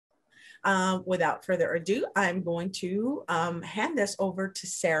Without further ado, I'm going to hand this over to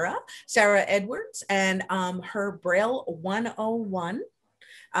Sara Edwards, and her Braille 101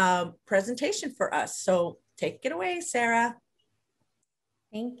 presentation for us. So take it away, Sara.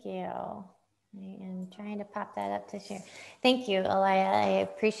 Thank you. I am trying to pop that up to share. Thank you, Elia. I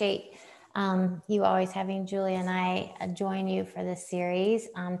appreciate you always having Julia and I join you for this series.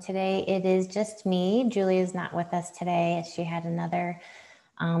 Today it is just me. Julia is not with us today as she had another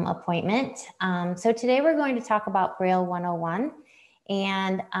appointment. So today we're going to talk about Braille 101.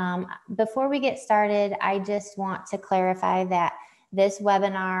 And before we get started, I just want to clarify that this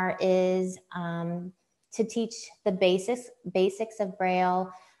webinar is to teach the basics of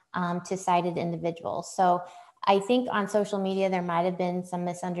Braille to sighted individuals. So I think on social media, there might have been some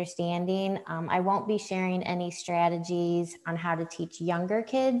misunderstanding. I won't be sharing any strategies on how to teach younger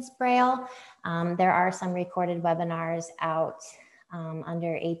kids Braille. There are some recorded webinars out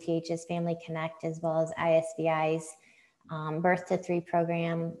under APH's Family Connect, as well as ISVI's Birth to 3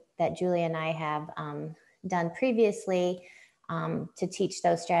 program that Julia and I have done previously to teach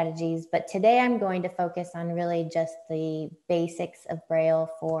those strategies. But today I'm going to focus on really just the basics of Braille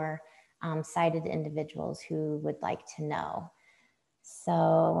for sighted individuals who would like to know.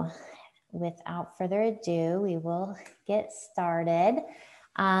 So without further ado, we will get started.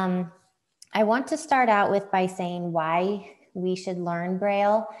 I want to start out by saying why we should learn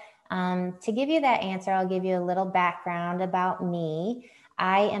Braille. To give you that answer, I'll give you a little background about me.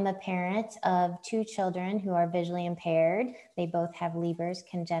 I am a parent of 2 children who are visually impaired. They both have Leber's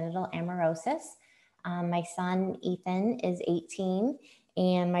congenital amaurosis. My son, Ethan, is 18,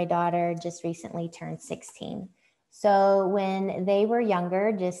 and my daughter just recently turned 16. So when they were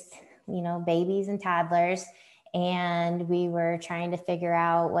younger, just, babies and toddlers, and we were trying to figure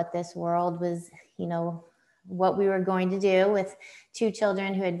out what this world was, what we were going to do with 2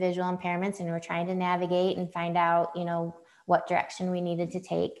 children who had visual impairments, and we're trying to navigate and find out, what direction we needed to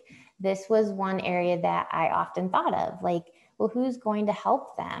take. This was one area that I often thought of, like, well, who's going to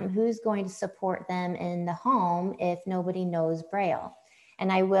help them? Who's going to support them in the home if nobody knows Braille?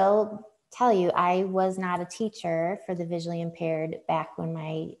 And I will tell you, I was not a teacher for the visually impaired back when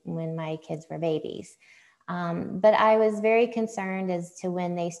my kids were babies. But I was very concerned as to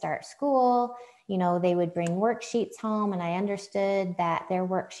when they start school, they would bring worksheets home, and I understood that their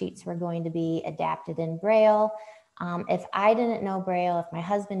worksheets were going to be adapted in Braille. If I didn't know Braille, if my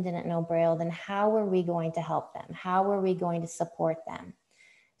husband didn't know Braille, then how were we going to help them? How were we going to support them?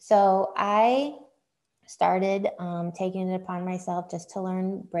 So I started taking it upon myself just to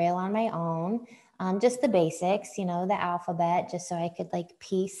learn Braille on my own, just the basics, the alphabet, just so I could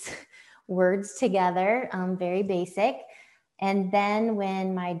piece words together, very basic. And then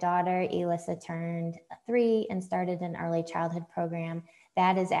when my daughter Elissa turned 3 and started an early childhood program,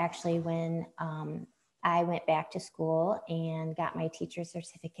 that is actually when I went back to school and got my teacher's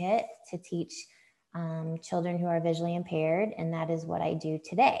certificate to teach children who are visually impaired, and that is what I do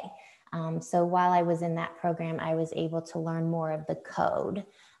today. So while I was in that program, I was able to learn more of the code,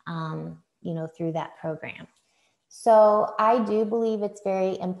 through that program. So I do believe it's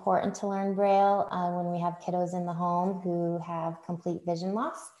very important to learn Braille when we have kiddos in the home who have complete vision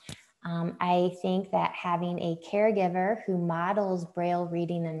loss. I think that having a caregiver who models Braille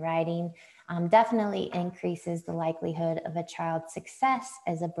reading and writing definitely increases the likelihood of a child's success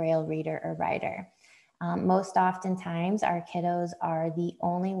as a Braille reader or writer. Most oftentimes, our kiddos are the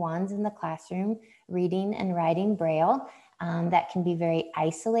only ones in the classroom reading and writing Braille. That can be very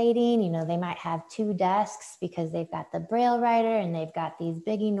isolating. They might have 2 desks because they've got the Braille writer and they've got these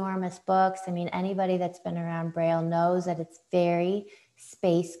big, enormous books. I mean, anybody that's been around Braille knows that it's very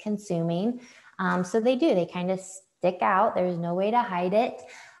space consuming. So they kind of stick out. There's no way to hide it.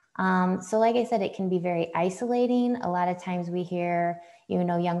 So like I said, it can be very isolating. A lot of times we hear,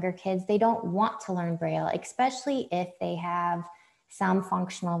 younger kids, they don't want to learn Braille, especially if they have some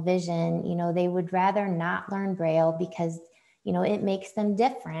functional vision. They would rather not learn Braille because, it makes them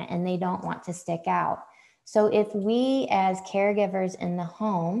different and they don't want to stick out. So if we as caregivers in the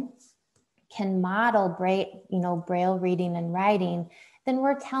home can model Braille reading and writing, then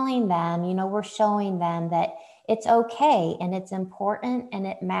we're telling them, we're showing them that it's okay and it's important and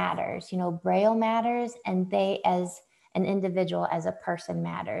it matters. Braille matters, and they as an individual, as a person,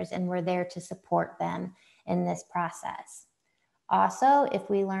 matters, and we're there to support them in this process. Also, if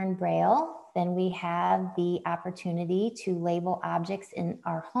we learn Braille, then we have the opportunity to label objects in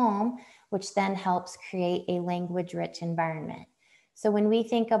our home, which then helps create a language-rich environment. So when we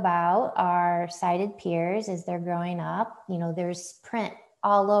think about our sighted peers as they're growing up, there's print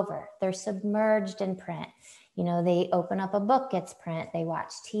all over. They're submerged in print. You know, they open up a book, it's print. They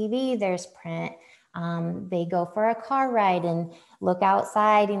watch TV, there's print. They go for a car ride and look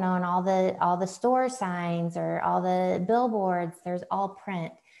outside, you know, and all the store signs or all the billboards, there's all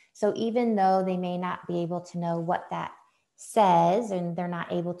print. So even though they may not be able to know what that says and they're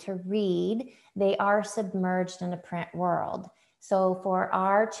not able to read, they are submerged in a print world. So for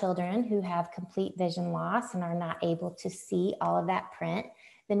our children who have complete vision loss and are not able to see all of that print,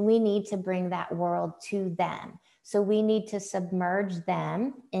 then we need to bring that world to them. So we need to submerge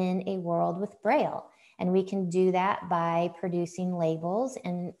them in a world with Braille. And we can do that by producing labels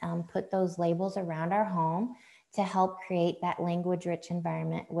and put those labels around our home to help create that language-rich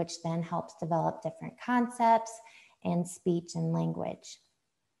environment, which then helps develop different concepts and speech and language.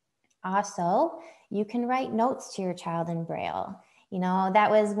 Also, you can write notes to your child in Braille. You know, that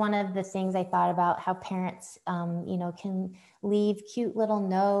was one of the things I thought about, how parents, you know, can leave cute little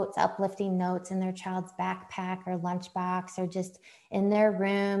notes, uplifting notes in their child's backpack or lunchbox or just in their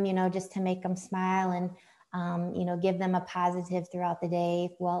room, you know, just to make them smile and, you know, give them a positive throughout the day.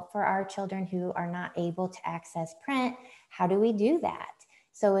 Well, for our children who are not able to access print, how do we do that?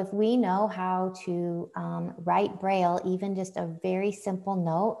 So if we know how to write Braille, even just a very simple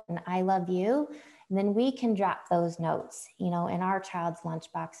note, and I love you, then we can drop those notes, you know, in our child's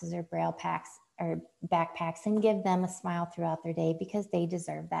lunchboxes or Braille packs or backpacks and give them a smile throughout their day, because they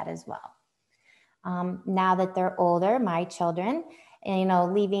deserve that as well. Now that they're older, my children, and, you know,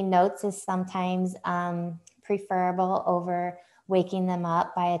 leaving notes is sometimes preferable over waking them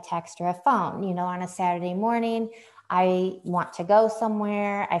up by a text or a phone. You know, on a Saturday morning, I want to go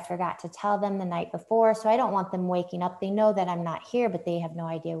somewhere. I forgot to tell them the night before, so I don't want them waking up. They know that I'm not here, but they have no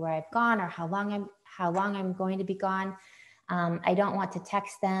idea where I've gone or how long I'm going to be gone. I don't want to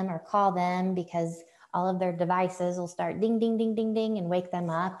text them or call them, because all of their devices will start ding, ding, ding, ding, ding, and wake them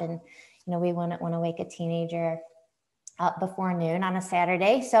up. And, you know, we wouldn't want to wake a teenager up before noon on a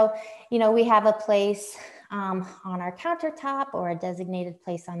Saturday. So, you know, we have a place on our countertop or a designated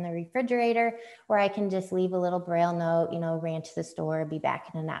place on the refrigerator where I can just leave a little Braille note, you know, ran to the store, be back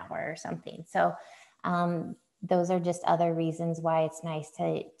in an hour or something. So those are just other reasons why it's nice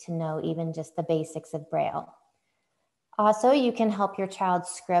to know even just the basics of Braille. Also, you can help your child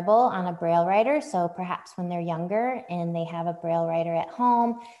scribble on a Braille writer. So perhaps when they're younger and they have a Braille writer at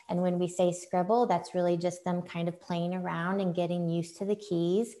home, and when we say scribble, that's really just them kind of playing around and getting used to the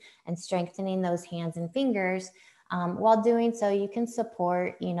keys and strengthening those hands and fingers. While doing so, you can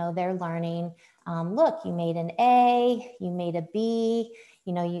support, you know, their learning. Look, you made an A, you made a B,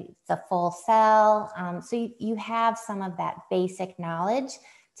 you know, it's a full cell. So you have some of that basic knowledge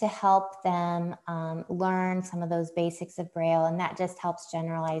to help them learn some of those basics of Braille. And that just helps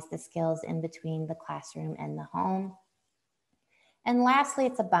generalize the skills in between the classroom and the home. And lastly,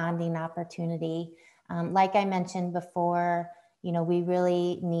 it's a bonding opportunity. Like I mentioned before, you know, we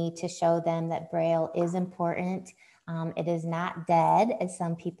really need to show them that Braille is important. It is not dead, as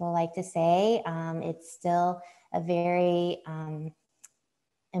some people like to say. It's still a very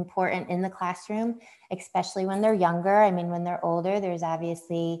important in the classroom, especially when they're younger. I mean, when they're older, there's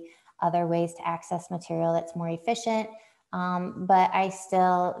obviously other ways to access material that's more efficient, but I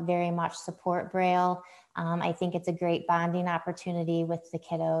still very much support Braille. I think it's a great bonding opportunity with the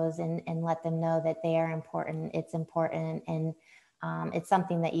kiddos and let them know that they are important, and it's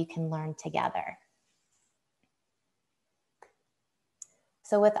something that you can learn together.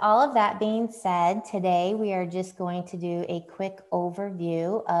 So with all of that being said, today we are just going to do a quick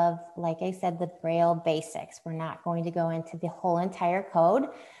overview of, like I said, the Braille basics. We're not going to go into the whole entire code.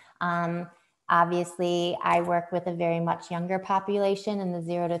 Obviously, I work with a very much younger population in the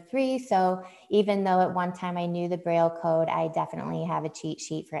 0 to 3. So even though at one time I knew the Braille code, I definitely have a cheat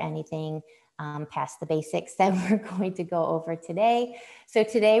sheet for anything past the basics that we're going to go over today. So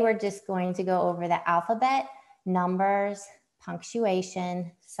today we're just going to go over the alphabet, numbers,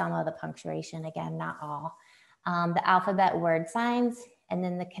 punctuation, some of the punctuation, again, not all, the alphabet word signs, and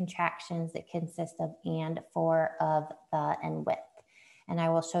then the contractions that consist of and, for, of, the, and with. And I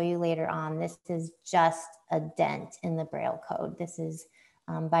will show you later on, this is just a dent in the Braille code. This is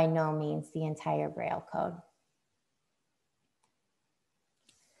by no means the entire Braille code.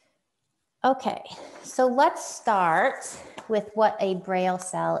 Okay, so let's start with what a Braille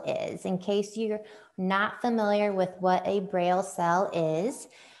cell is. In case you're not familiar with what a Braille cell is,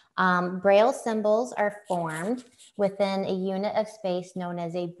 Braille symbols are formed within a unit of space known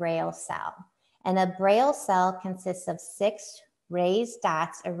as a Braille cell. And a Braille cell consists of 6 raised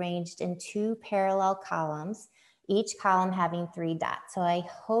dots arranged in 2 parallel columns, each column having 3 dots. So I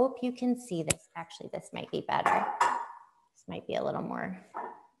hope you can see this. Actually, this might be better. This might be a little more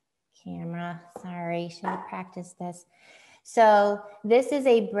camera. Sorry, should have practiced this. So this is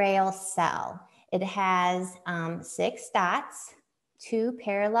a Braille cell. It has 6 dots, 2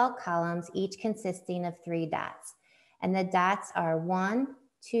 parallel columns, each consisting of 3 dots. And the dots are 1,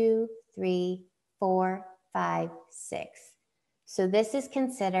 2, 3, 4, 5, 6. So this is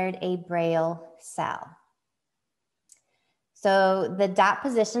considered a Braille cell. So the dot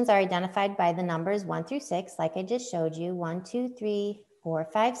positions are identified by the numbers 1 through 6, like I just showed you, 1, 2, 3, 4,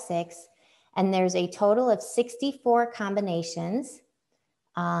 5, 6. And there's a total of 64 combinations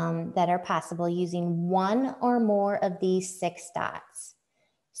that are possible using one or more of these 6 dots.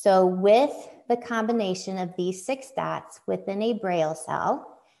 So with the combination of these 6 dots within a Braille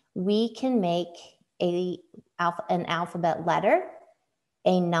cell, we can make an alphabet letter,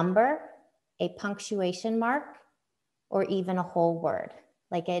 a number, a punctuation mark, or even a whole word.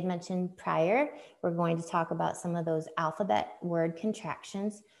 Like I had mentioned prior, we're going to talk about some of those alphabet word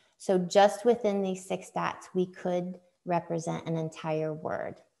contractions. So just within these 6 dots, we could represent an entire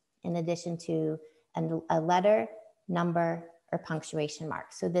word in addition to a letter, number, or punctuation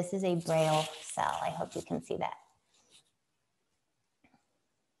mark. So this is a Braille cell. I hope you can see that.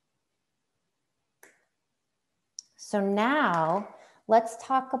 So now let's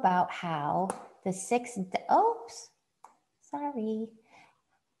talk about how the 6,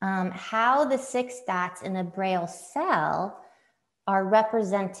 how the 6 dots in a Braille cell are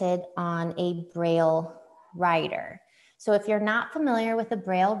represented on a Braille writer. So if you're not familiar with a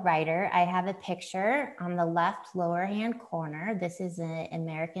Braille writer, I have a picture on the left lower hand corner. This is an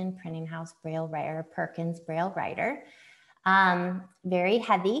American Printing House Braille writer, Perkins Braille writer. Very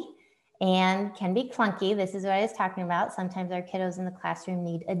heavy and can be clunky. This is what I was talking about. Sometimes our kiddos in the classroom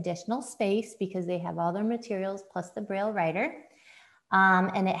need additional space because they have all their materials plus the Braille writer.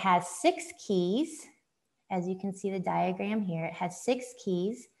 And it has 6 keys. As you can see the diagram here, it has 6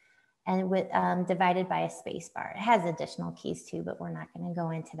 keys and with divided by a space bar. It has additional keys too, but we're not going to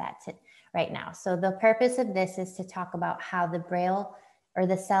go into that right now. So the purpose of this is to talk about how the Braille or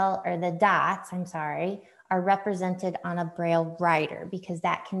the cell or the dots, are represented on a Braille writer because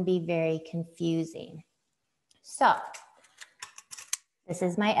that can be very confusing. So this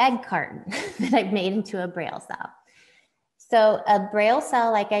is my egg carton that I've made into a Braille cell. So a Braille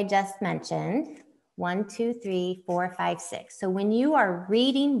cell, like I just mentioned, 1, 2, 3, 4, 5, 6. So when you are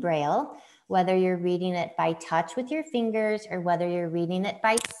reading Braille, whether you're reading it by touch with your fingers or whether you're reading it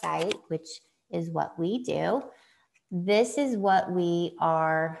by sight, which is what we do, this is what we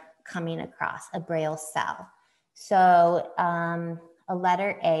are coming across, a Braille cell. So a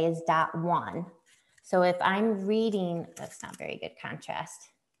letter A is dot 1. So if I'm reading, that's not very good contrast.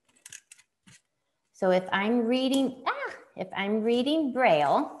 So if I'm reading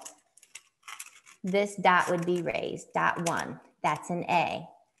Braille, this dot would be raised, dot 1, that's an A.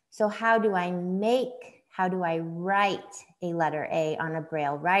 So how do I write a letter A on a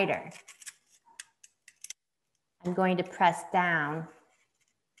Braille writer? I'm going to press down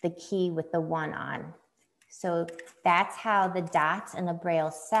the key with the 1 on. So that's how the dots in a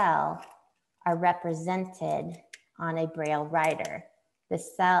Braille cell are represented on a Braille writer. The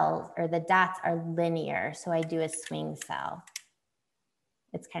cells or the dots are linear, so I do a swing cell.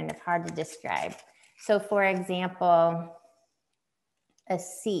 It's kind of hard to describe. So for example, a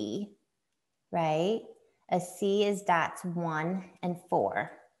C, right? A C is dots 1 and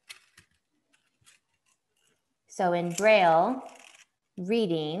 4. So in Braille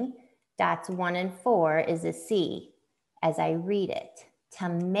reading, dots 1 and 4 is a C as I read it. To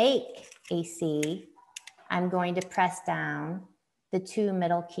make a C, I'm going to press down the 2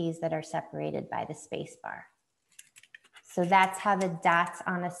 middle keys that are separated by the space bar. So that's how the dots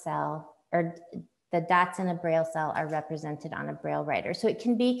on a cell, or the dots in a Braille cell, are represented on a Braille writer. So it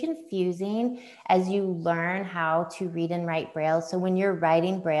can be confusing as you learn how to read and write Braille. So when you're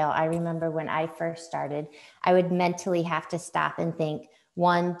writing Braille, I remember when I first started, I would mentally have to stop and think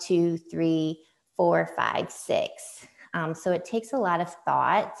 1, 2, 3, 4, 5, 6. So it takes a lot of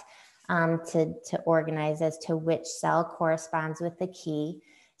thought to organize as to which cell corresponds with the key.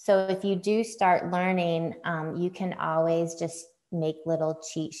 So if you do start learning, you can always just make little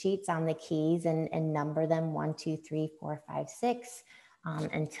cheat sheets on the keys and number them 1, 2, 3, 4, 5, 6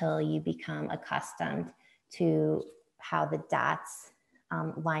 until you become accustomed to how the dots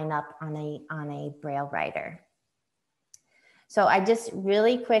line up on a Braille writer. So I just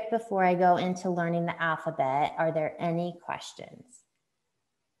really quick before I go into learning the alphabet, are there any questions?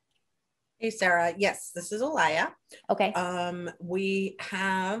 Hey, Sarah. Yes, this is Alaya. Okay. We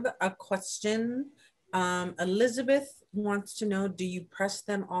have a question. Elizabeth wants to know, do you press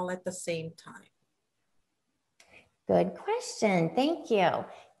them all at the same time? Good question. Thank you.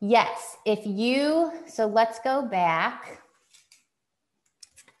 Yes, so let's go back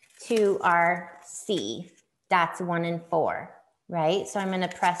to our C, dots 1 and 4, right? So I'm going to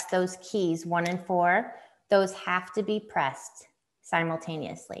press those keys 1 and 4. Those have to be pressed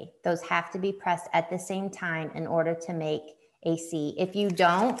simultaneously. Those have to be pressed at the same time in order to make a C. If you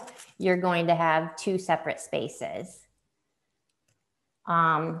don't, you're going to have 2 separate spaces.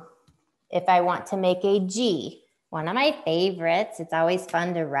 If I want to make a G, one of my favorites, it's always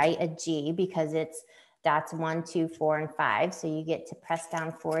fun to write a G because it's dots 1, 2, 4, and 5. So you get to press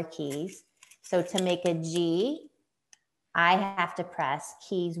down 4 keys. So to make a G, I have to press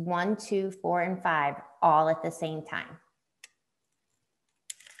keys 1, 2, 4, and 5 all at the same time.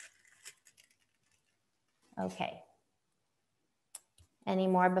 Okay. Any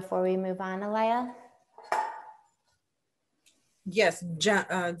more before we move on, Alaya? Yes,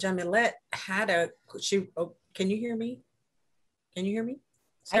 Jamilette had can you hear me? Can you hear me,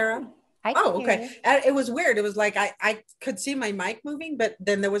 Sarah? I can okay. Hear you. It was weird. It was like I could see my mic moving, but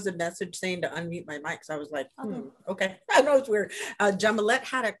then there was a message saying to unmute my mic. So I was like, okay. I know it's weird. Jamilette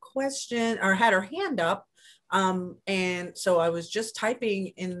had a question or had her hand up. And so I was just typing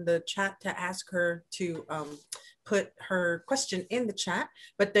in the chat to ask her to put her question in the chat,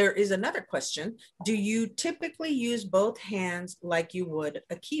 but there is another question. Do you typically use both hands like you would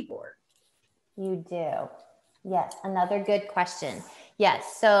a keyboard? You do. Yes, another good question.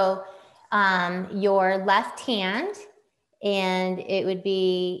 Yes, so your left hand, and it would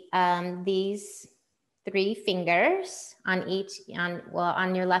be these 3 fingers on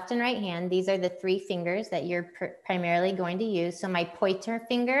on your left and right hand. These are the 3 fingers that you're primarily going to use. So my pointer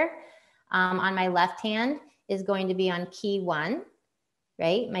finger on my left hand is going to be on key 1,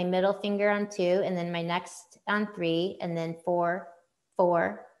 right? My middle finger on 2, and then my next on 3, and then 4,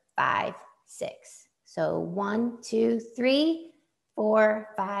 4, 5, 6. So 1, 2, 3, 4,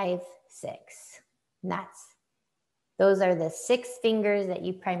 5, 6. And those are the 6 fingers that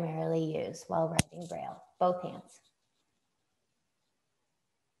you primarily use while writing Braille, both hands.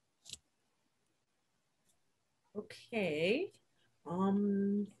 Okay.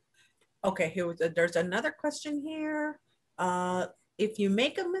 Okay, there's another question here. If you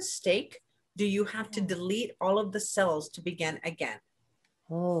make a mistake, do you have to delete all of the cells to begin again?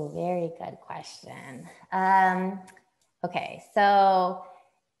 Oh, very good question. Okay, so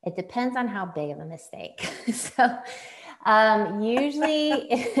it depends on how big of a mistake. So usually,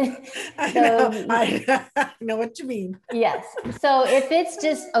 I know what you mean. Yes. So if it's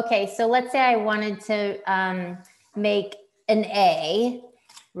just, okay, so let's say I wanted to make an A,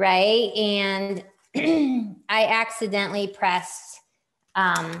 right? And I accidentally pressed,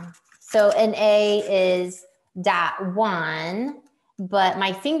 so an A is dot 1, but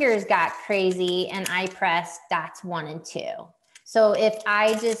my fingers got crazy and I pressed dots 1 and 2. So if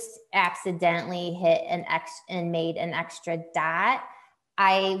I just accidentally hit an X and made an extra dot,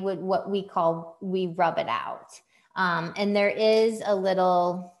 I would, we rub it out. And there is a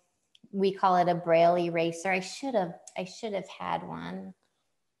little, we call it a Braille eraser. I should have had one.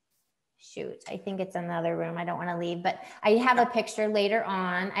 Shoot, I think it's another room. I don't want to leave, but I have a picture later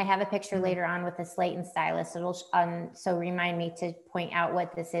on. I have a picture later on with a slate and stylus. It'll so remind me to point out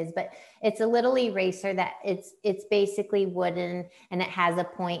what this is. But it's a little eraser that it's basically wooden, and it has a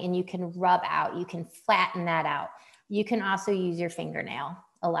point, and you can rub out. You can flatten that out. You can also use your fingernail.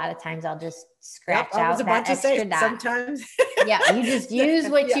 A lot of times I'll just scratch out that extra dot. Sometimes. Yeah, you just use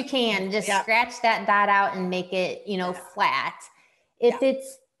what you can. Just scratch that dot out and make it, flat. If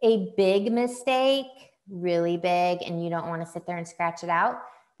it's a big mistake, really big, and you don't want to sit there and scratch it out,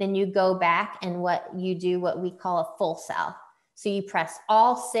 then you go back and what we call a full cell. So you press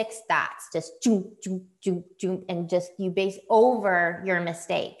all 6 dots, just joom, joom, joom, joom, and just you base over your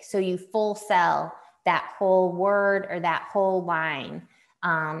mistake. So you full cell that whole word or that whole line.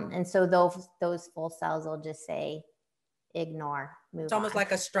 And so those full cells will just say ignore, move It's almost on.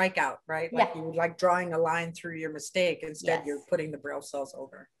 like a strikeout, right? Like you would like drawing a line through your mistake. Instead, you're putting the Braille cells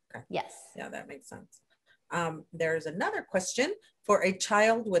over. Okay. Yes. Yeah, that makes sense. There's another question. For a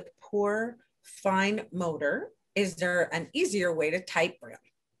child with poor fine motor, is there an easier way to type Braille?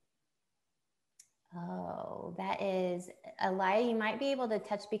 Oh, that is, Alaya, you might be able to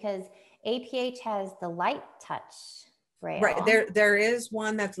touch because APH has the light touch Braille. Right, there is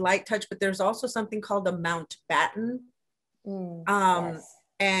one that's light touch, but there's also something called a Mountbatten. Yes.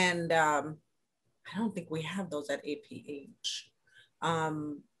 And I don't think we have those at APH.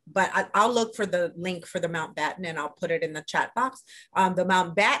 But I'll look for the link for the Mountbatten and I'll put it in the chat box. The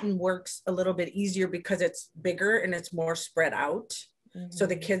Mountbatten works a little bit easier because it's bigger and it's more spread out. So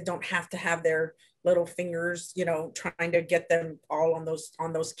the kids don't have to have their little fingers, you know, trying to get them all on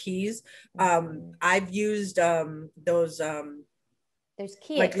those keys. I've used those there's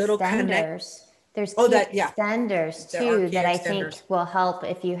key like little connect. extenders. There's Oh, key that, yeah. extenders There are too key that I extenders. think will help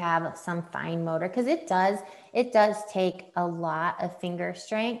if you have some fine motor, because it does take a lot of finger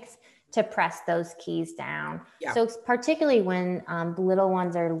strength to press those keys down. Yeah. So particularly when little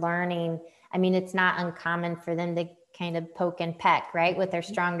ones are learning, I mean, it's not uncommon for them to kind of poke and peck, right, with their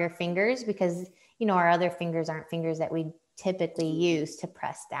stronger fingers, because, you know, our other fingers aren't fingers that we typically use to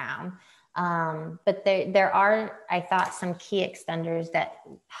press down. But there are, I thought, some key extenders that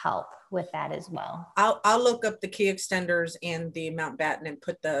help with that as well. I'll look up the key extenders and the Mountbatten and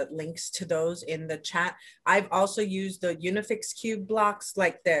put the links to those in the chat. I've also used the Unifix cube blocks,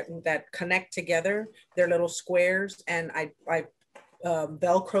 like that connect together. They're little squares, and I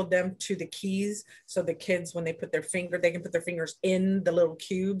velcroed them to the keys, so the kids, when they put their finger, they can put their fingers in the little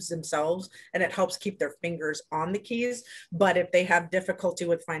cubes themselves, and it helps keep their fingers on the keys. But if they have difficulty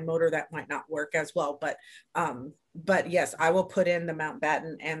with fine motor, that might not work as well. But yes, I will put in the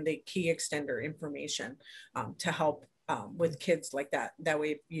Mountbatten and the key extender information to help with kids like that. That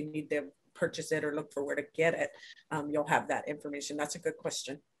way, if you need to purchase it or look for where to get it, you'll have that information. That's a good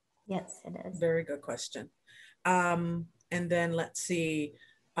question. Yes, it is. Very good question. And then let's see,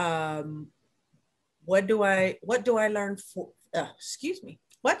 what do I learn for, excuse me,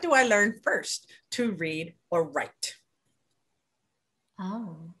 what do I learn first, to read or write?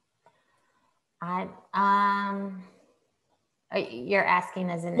 Oh, you're asking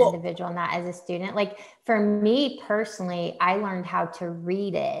as an individual, not as a student. Like for me personally, I learned how to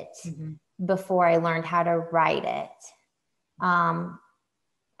read it before I learned how to write it.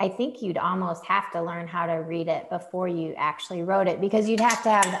 I think you'd almost have to learn how to read it before you actually wrote it, because you'd have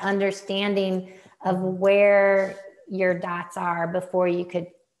to have the understanding of where your dots are before you could,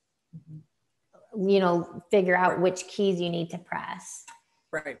 you know, figure out which keys you need to press.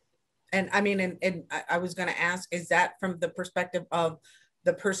 Right. And I mean, and I was going to ask, is that from the perspective of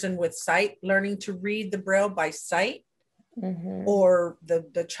the person with sight learning to read the Braille by sight, or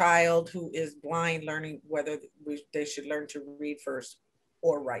the child who is blind learning whether they should learn to read first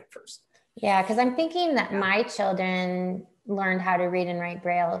or write first? Yeah, because I'm thinking that my children learned how to read and write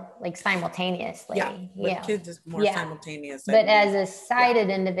Braille like simultaneously. Yeah, with kids it's more simultaneous. But as a sighted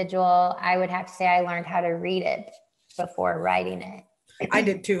individual, I would have to say I learned how to read it before writing it. I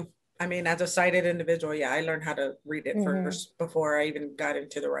did too. I mean, as a sighted individual, yeah, I learned how to read it first before I even got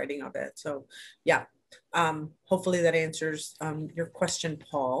into the writing of it. So yeah, hopefully that answers your question,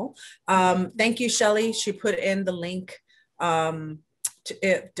 Paul. Thank you, Shelly. She put in the link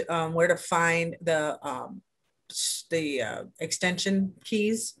where to find the extension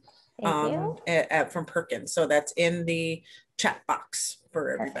keys from Perkins. So that's in the chat box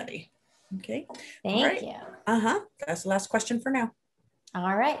for everybody. Okay. Thank you. That's the last question for now.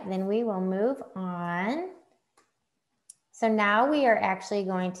 All right, then we will move on. So now we are actually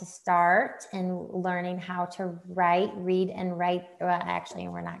going to start in learning how to read and write. Well, actually,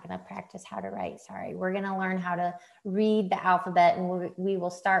 we're not going to practice how to write. Sorry. We're going to learn how to read the alphabet, and we will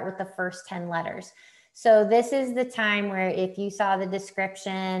start with the first 10 letters. So this is the time where if you saw the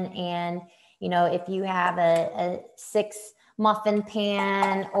description and, you know, if you have a 6 muffin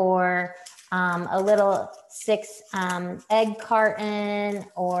pan or a little 6 egg carton,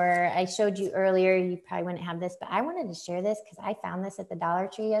 or I showed you earlier, you probably wouldn't have this, but I wanted to share this because I found this at the Dollar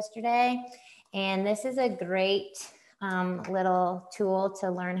Tree yesterday. And this is a great little tool to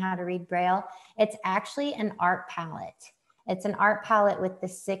learn how to read Braille. It's actually an art palette. It's an art palette with the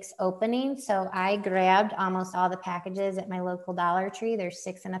 6 openings. So I grabbed almost all the packages at my local Dollar Tree. There's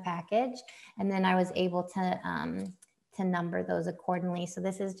 6 in a package. And then I was able to number those accordingly. So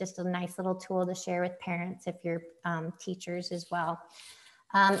this is just a nice little tool to share with parents if you're teachers as well.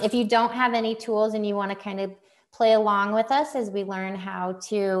 If you don't have any tools and you want to kind of play along with us as we learn how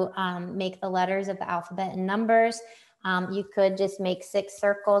to make the letters of the alphabet and numbers, you could just make 6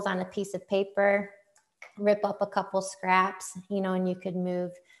 circles on a piece of paper, rip up a couple scraps, you know, and you could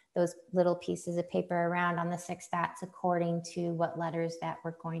move those little pieces of paper around on the 6 dots according to what letters that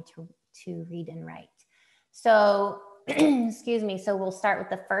we're going to read and write. So excuse me. So we'll start with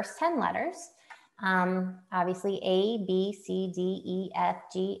the first 10 letters. Obviously A, B, C, D, E, F,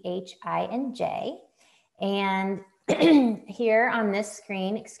 G, H, I, and J. And here on this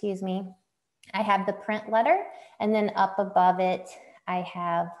screen, excuse me, I have the print letter, and then up above it, I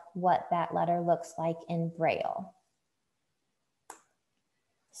have what that letter looks like in Braille.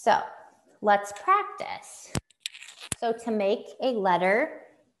 So let's practice. So to make a letter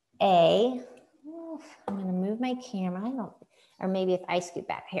A, I'm going to move my camera. Or maybe if I scoot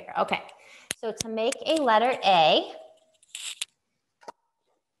back here. Okay. So to make a letter A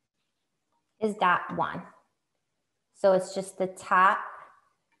is .1. So it's just the top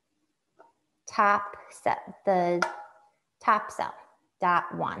set, the top cell,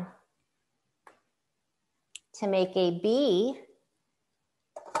 .1. To make a B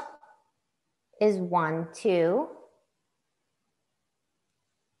is 1, 2.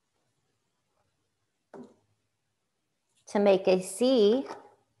 To make a C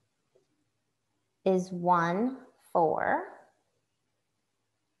is 1, 4.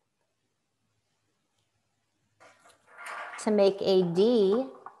 To make a D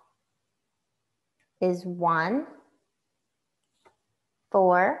is 1,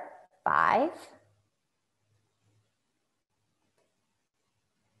 4, 5.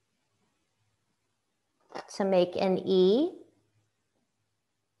 To make an E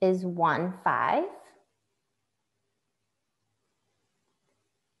is 1, 5.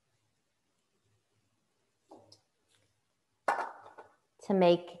 To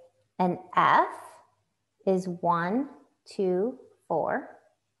make an F is 1, 2, 4.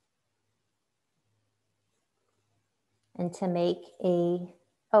 And to make a,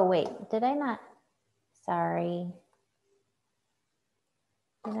 oh wait, did I not? Sorry.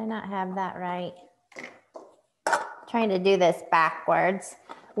 Did I not have that right? Trying to do this backwards.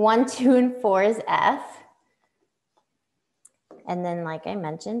 1, 2, and 4 is F. And then like I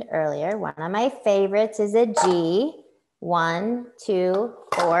mentioned earlier, one of my favorites is a G. 1, 2,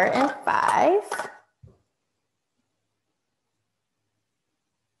 4, and 5.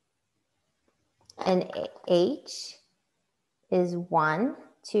 And H is 1,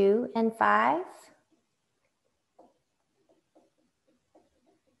 2, and 5.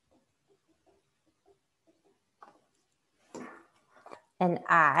 And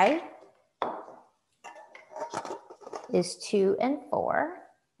I is 2 and 4.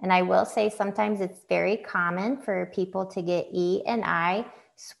 And I will say sometimes it's very common for people to get E and I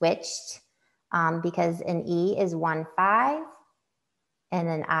switched because an E is 1, 5 and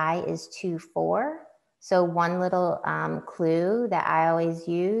an I is 2, 4. So one little clue that I always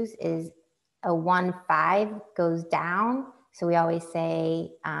use is a 1, 5 goes down. So we always say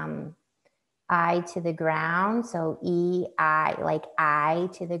I to the ground. So E, I, like I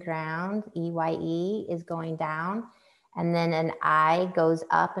to the ground, E-Y-E is going down. And then an I goes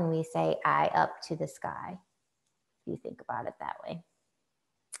up and we say I up to the sky, if you think about it that way.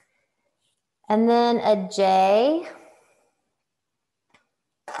 And then a J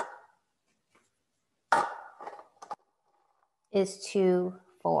is 2,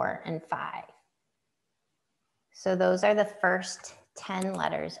 4, and 5. So those are the first 10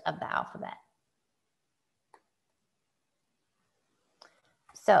 letters of the alphabet.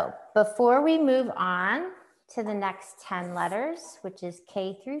 So before we move on to the next 10 letters, which is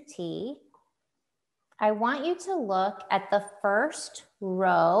K through T, I want you to look at the first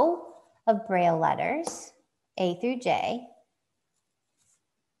row of Braille letters, A through J,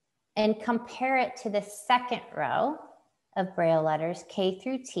 and compare it to the second row of Braille letters, K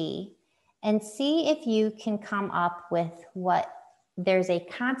through T, and see if you can come up with what there's a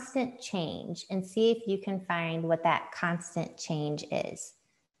constant change, and see if you can find what that constant change is.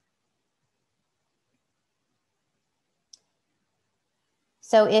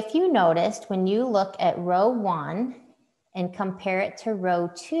 So if you noticed, when you look at row 1 and compare it to row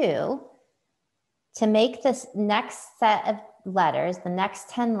 2, to make this next set of letters, the next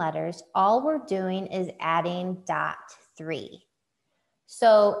 10 letters, all we're doing is adding .3.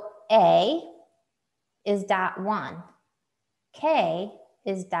 So A is .1, K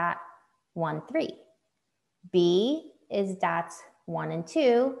is .13, B is .1 and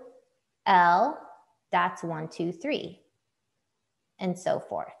 2, L .1, 2, 3. And so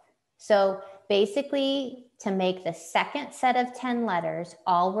forth. So basically, to make the second set of 10 letters,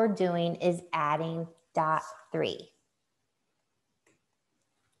 all we're doing is adding .3.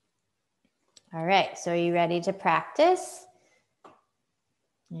 All right, so are you ready to practice?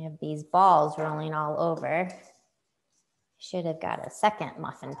 I have these balls rolling all over. Should have got a second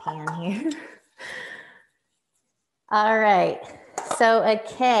muffin pan here. All right, so a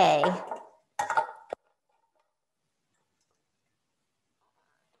K.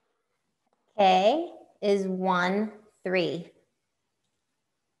 K is 1, 3.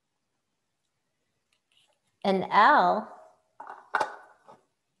 An L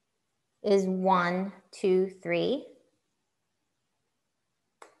is 1, 2, 3.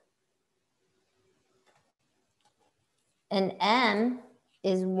 An M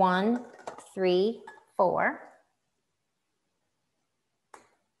is 1, 3, 4.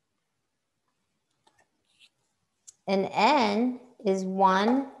 An N is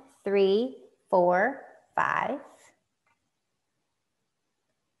 1, 3, 4, 5.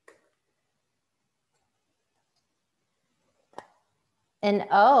 And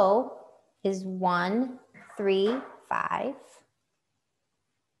O is 1, 3, 5.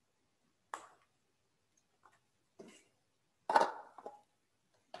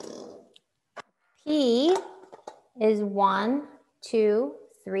 P is 1, 2,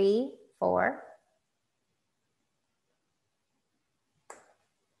 3, 4.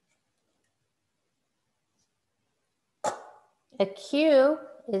 A Q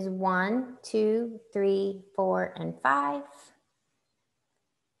is 1, 2, 3, 4, and 5.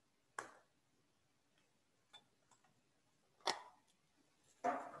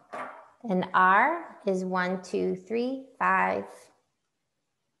 And R is 1, 2, 3, 5.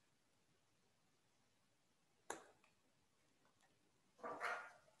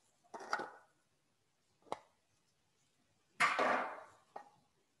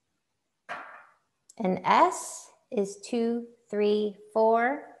 And S is 2, 3,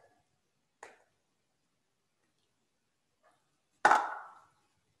 4.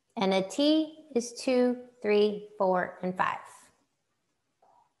 And a T is 2, 3, 4, and 5.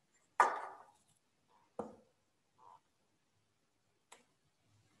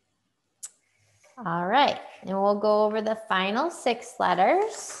 All right, and we'll go over the final 6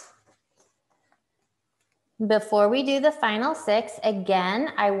 letters. Before we do the final 6,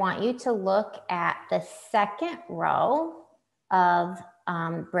 again, I want you to look at the second row of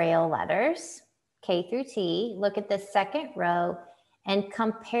Braille letters, K through T. Look at the second row and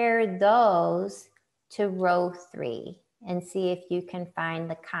compare those to row 3 and see if you can find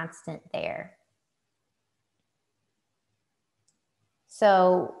the constant there.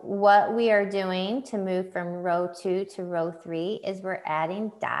 So what we are doing to move from row 2 to row 3 is we're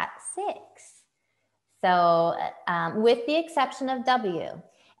adding .6. So with the exception of W.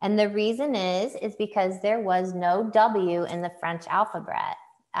 And the reason is because there was no W in the French alphabet.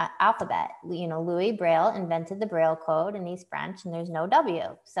 You know, Louis Braille invented the Braille code and he's French and there's no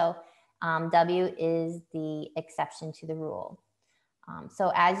W. So W is the exception to the rule.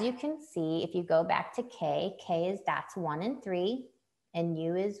 So as you can see, if you go back to K, K is dots 1 and 3 and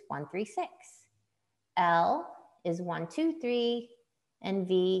U is 1, 3, 6. L is 1, 2, 3 and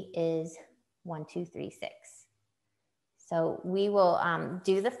V is 1, 2, 3, 6. So we will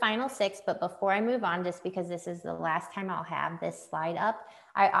do the final 6, but before I move on, just because this is the last time I'll have this slide up,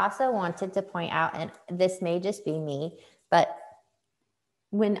 I also wanted to point out, and this may just be me, but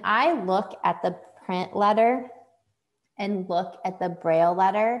when I look at the print letter and look at the Braille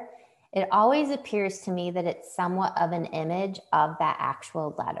letter, it always appears to me that it's somewhat of an image of that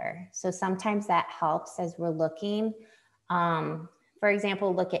actual letter. So sometimes that helps as we're looking. For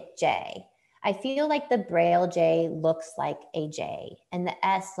example, look at J. I feel like the Braille J looks like a J and the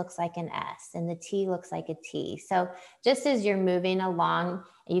S looks like an S and the T looks like a T. So just as you're moving along,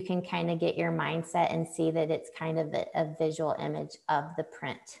 you can kind of get your mindset and see that it's kind of a visual image of the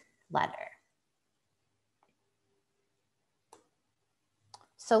print letter.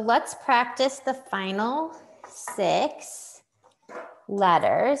 So let's practice the final 6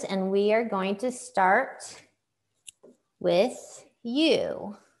 letters, and we are going to start with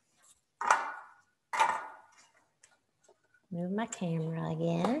U. Move my camera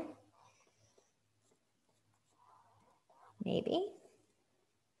again. Maybe.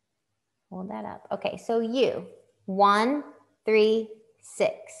 Hold that up. Okay, so U. 1, 3,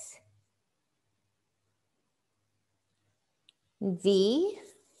 6. V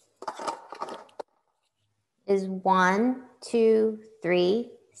is 1, 2,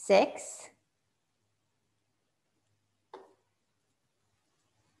 3, 6.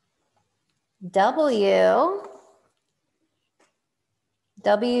 W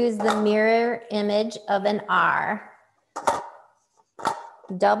is the mirror image of an R.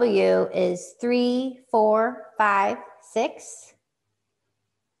 W is 3, 4, 5, 6.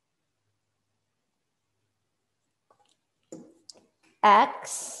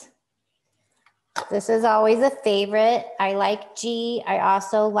 X. This is always a favorite. I like G. I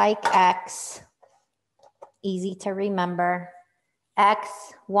also like X. Easy to remember. X,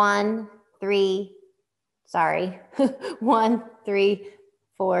 1, 3, sorry. 1, 3,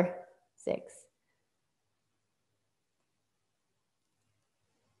 4, 6.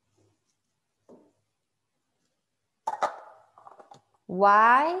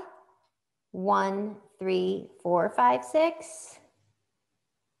 Y, 1, 3, 4, 5, 6.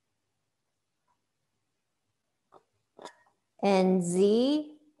 And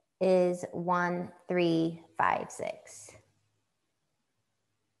Z is 1, 3, 5, 6.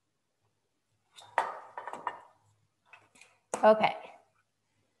 Okay,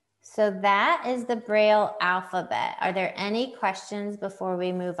 So that is the Braille alphabet. Are there any questions before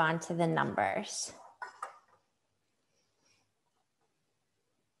we move on to the numbers?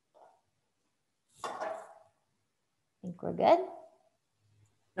 I think we're good.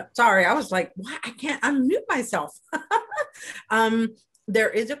 Sorry, I was like, what? I can't unmute myself. There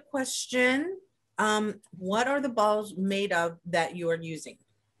is a question. What are the balls made of that you are using?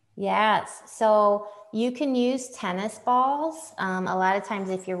 Yes, so you can use tennis balls. A lot of times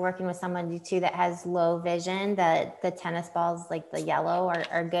if you're working with somebody too that has low vision, the tennis balls like the yellow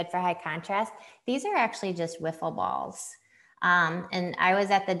are good for high contrast. These are actually just wiffle balls. And I was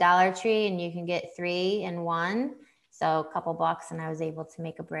at the Dollar Tree and you can get 3 in 1. So a couple bucks and I was able to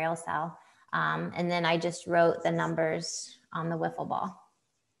make a Braille cell. And then I just wrote the numbers on the wiffle ball.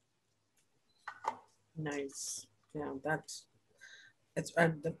 Nice. Yeah, it's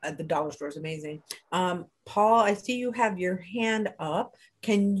at the dollar store is amazing. Paul, I see you have your hand up.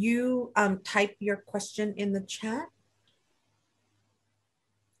 Can you type your question in the chat?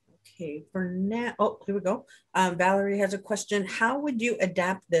 Okay, for now, oh, here we go. Valerie has a question. How would you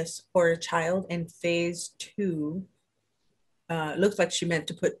adapt this for a child in phase 2? Looks like she meant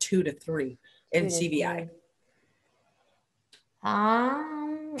to put 2 to 3 in CVI.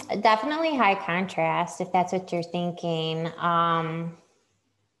 Definitely high contrast if that's what you're thinking.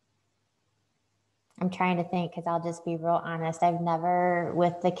 I'm trying to think because I'll just be real honest. I've never,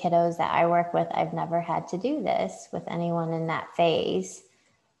 with the kiddos that I work with, I've never had to do this with anyone in that phase.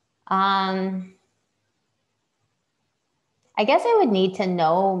 I guess I would need to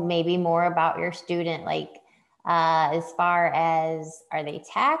know maybe more about your student, like as far as, are they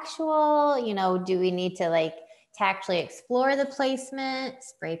tactual? You know, do we need to like tactually explore the placement,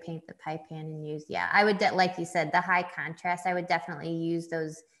 spray paint the pie pan and use, yeah, I would, like you said, the high contrast, I would definitely use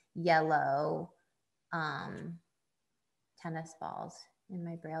those yellow tennis balls. In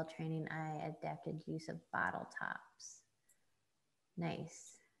my Braille training, I adapted use of bottle tops.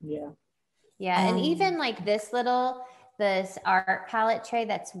 Nice. Yeah. Yeah, and even like this art palette tray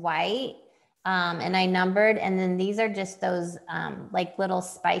that's white, and I numbered, and then these are just those like little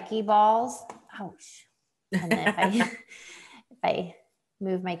spiky balls. Ouch. And then if I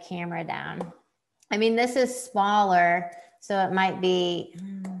move my camera down, I mean, this is smaller, so it might be,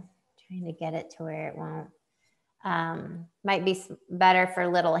 trying to get it to where it won't, might be better for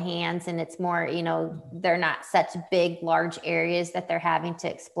little hands, and it's more, you know, they're not such big, large areas that they're having to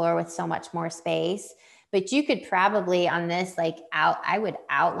explore with so much more space. But you could probably on this, like I would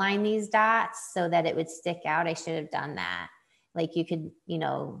outline these dots so that it would stick out. I should have done that. Like you could, you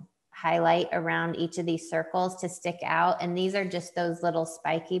know, highlight around each of these circles to stick out. And these are just those little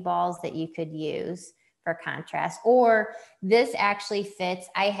spiky balls that you could use for contrast. Or this actually fits.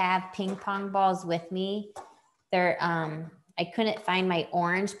 I have ping pong balls with me. They're, I couldn't find my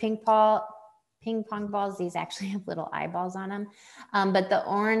orange ping pong balls. These actually have little eyeballs on them. But the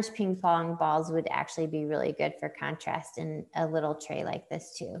orange ping pong balls would actually be really good for contrast in a little tray like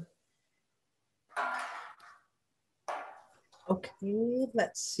this too. Okay,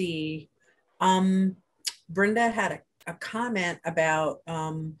 let's see. Brenda had a comment about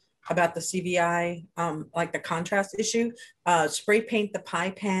the CVI, like the contrast issue. Spray paint the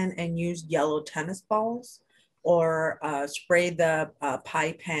pie pan and use yellow tennis balls, or spray the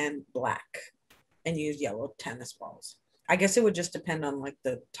pie pan black and use yellow tennis balls. I guess it would just depend on like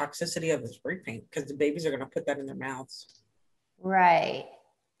the toxicity of the spray paint, because the babies are going to put that in their mouths. Right.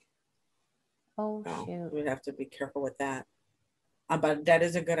 Oh, so shoot. we'd have to be careful with that. But that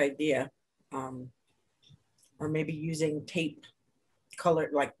is a good idea. Or maybe using tape,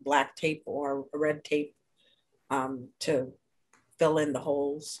 colored like black tape or red tape, to fill in the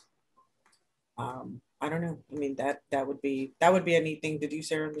holes. I don't know. I mean, that would be a neat thing to do,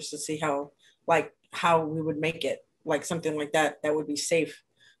 Sarah, just to see how we would make it like something like that would be safe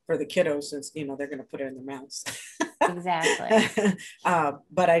for the kiddos, since you know they're going to put it in their mouths. Exactly.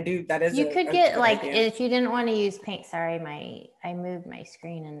 But that is, you could get like idea. If you didn't want to use paint, sorry, I moved my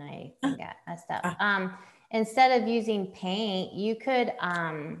screen and I got messed up. Instead of using paint, you could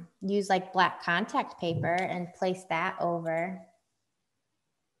use like black contact paper and place that over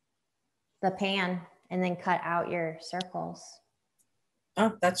the pan and then cut out your circles.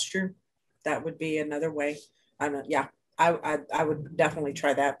 Oh, that's true. That would be another way. Yeah, I would definitely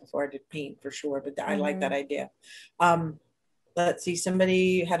try that before I did paint for sure, but I like that idea. Let's see,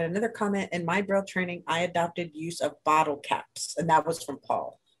 somebody had another comment. In my Braille training, I adopted use of bottle caps, and that was from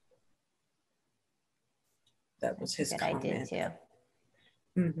Paul. That was his comment. I did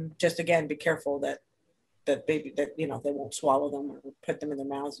too. Just again, be careful that baby, that you know, they won't swallow them or put them in their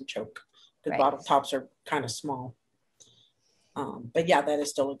mouths and choke. The bottle tops are kind of small. But yeah, that is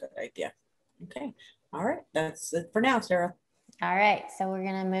still a good idea. Okay. All right. That's it for now, Sarah. All right. So we're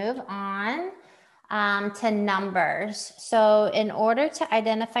going to move on to numbers. So in order to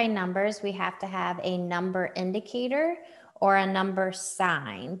identify numbers, we have to have a number indicator or a number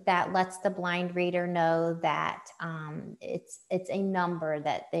sign that lets the blind reader know that it's a number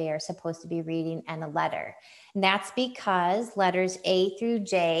that they are supposed to be reading and a letter. And that's because letters A through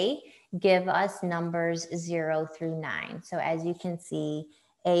J give us numbers 0 through 9. So as you can see,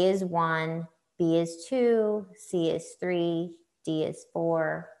 A is 1, B is 2, C is 3, D is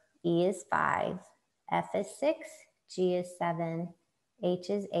 4, E is 5, F is 6, G is 7, H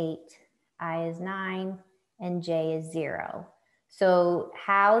is 8, I is 9, and J is 0. So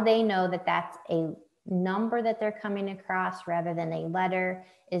how they know that that's a number that they're coming across rather than a letter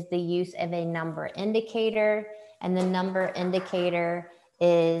is the use of a number indicator. And the number indicator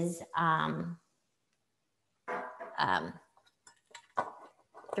is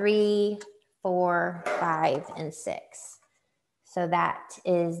 3, 4, 5, and 6. So that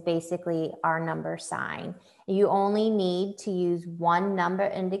is basically our number sign. You only need to use one number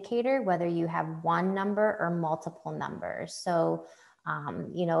indicator, whether you have one number or multiple numbers. So,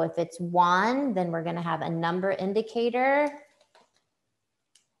 you know, if it's 1, then we're going to have a number indicator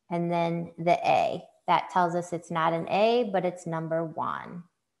and then the A. That tells us it's not an A, but it's number 1.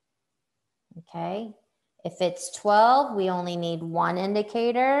 Okay. If it's 12, we only need one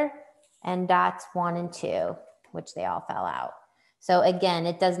indicator and dots 1 and 2, which they all fell out. So again,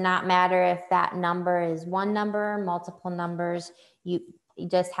 it does not matter if that number is one number, multiple numbers. You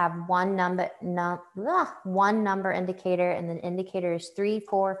just have one number indicator, and the indicator is 3,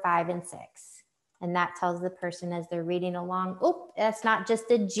 4, 5, and 6. And that tells the person as they're reading along, oh, that's not just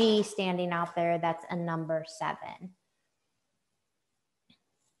a G standing out there, that's a number 7.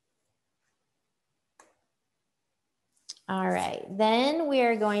 All right, then we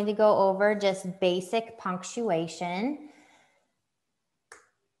are going to go over just basic punctuation.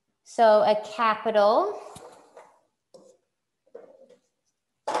 So a capital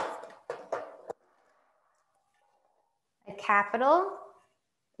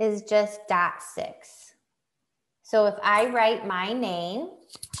is just .6. So if I write my name,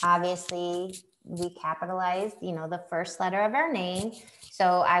 obviously we capitalized, you know, the first letter of our name.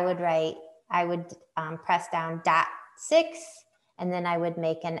 So I would press down .6, and then I would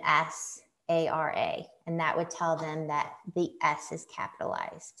make an S-A-R-A, and that would tell them that the S is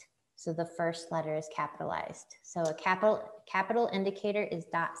capitalized. So the first letter is capitalized. So a capital indicator is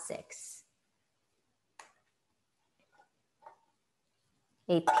 .6.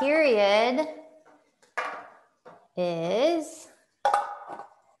 A period is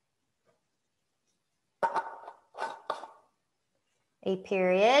A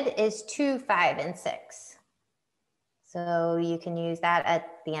period is 2, 5, and 6. So you can use that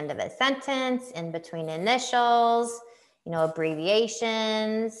at the end of a sentence, in between initials, you know,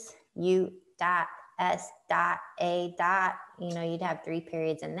 abbreviations, U dot, S dot, A dot, you know, you'd have 3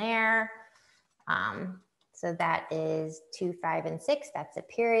 periods in there. So that is 2, 5, and 6, that's a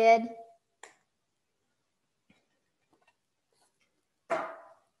period.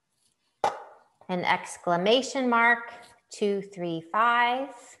 An exclamation mark, 2, 3, 5.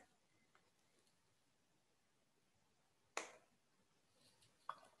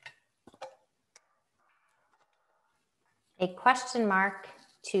 A question mark,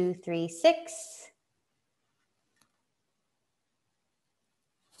 2, 3, 6.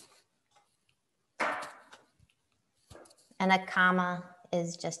 And a comma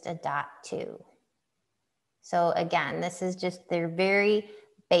is just a .2. So again, this is just their very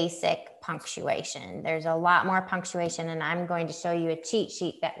basic punctuation. There's a lot more punctuation, and I'm going to show you a cheat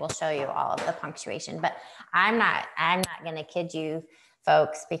sheet that will show you all of the punctuation. But I'm not going to kid you,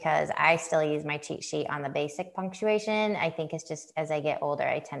 folks, because I still use my cheat sheet on the basic punctuation. I think it's just as I get older,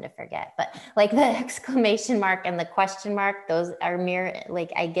 I tend to forget. But like the exclamation mark and the question mark, those are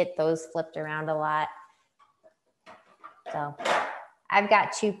like I get those flipped around a lot. So I've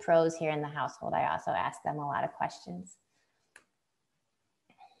got 2 pros here in the household. I also ask them a lot of questions.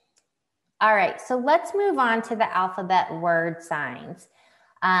 All right, so let's move on to the alphabet word signs.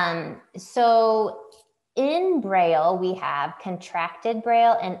 So in Braille, we have contracted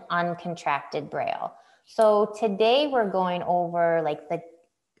Braille and uncontracted Braille. So today we're going over like the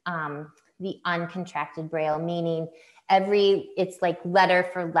uncontracted Braille, meaning it's like letter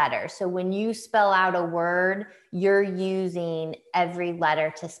for letter. So when you spell out a word, you're using every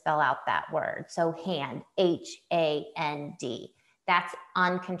letter to spell out that word. So hand, H-A-N-D. That's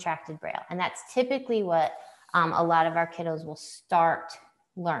uncontracted Braille. And that's typically what a lot of our kiddos will start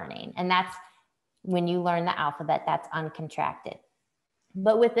learning. And that's when you learn the alphabet, that's uncontracted.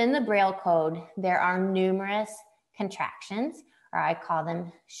 But within the Braille code, there are numerous contractions, or I call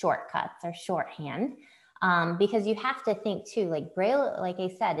them shortcuts or shorthand, because you have to think too, like Braille, like I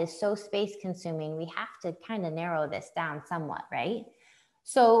said, is so space consuming. We have to kind of narrow this down somewhat, right?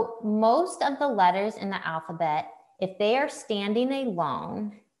 So most of the letters in the alphabet, if they are standing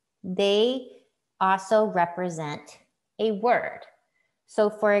alone, they also represent a word. So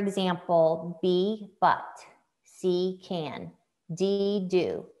for example, B, but, C, can, D,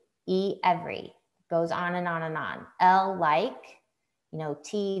 do, E, every, goes on and on and on. L, like, you know,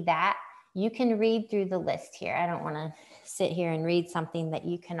 T, that. You can read through the list here. I don't want to sit here and read something that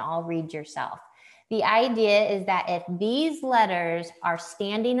you can all read yourself. The idea is that if these letters are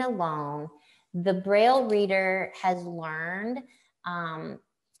standing alone, the Braille reader has learned,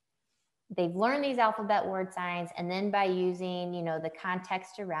 they've learned these alphabet word signs, and then by using, you know, the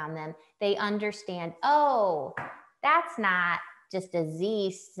context around them, they understand, oh, that's not just a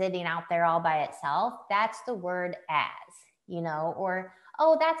Z sitting out there all by itself. That's the word as, you know, or,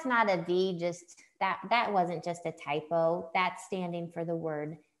 oh, that's not a V, just that wasn't just a typo. That's standing for the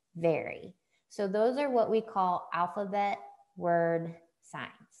word very. So those are what we call alphabet word signs.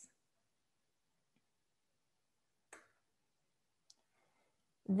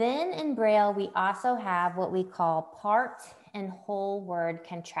 Then in Braille, we also have what we call part and whole word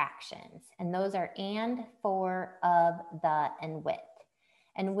contractions. And those are and, for, of, the, and with.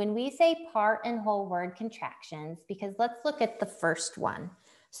 And when we say part and whole word contractions, because let's look at the first one.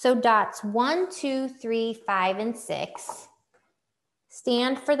 So dots 1, 2, 3, 5, and 6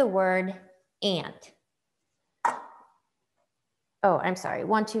 stand for the word and. Oh, I'm sorry,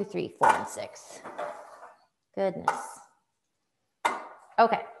 1, 2, 3, 4, and 6. Goodness.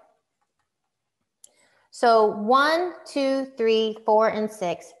 Okay. So 1, 2, 3, 4, and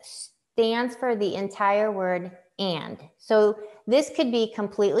 6 stands for the entire word and. So this could be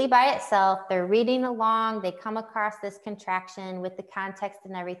completely by itself. They're reading along, they come across this contraction with the context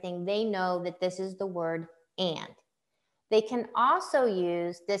and everything. They know that this is the word and. They can also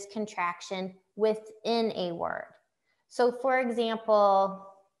use this contraction within a word. So for example,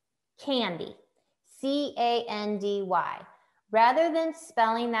 candy, C-A-N-D-Y. Rather than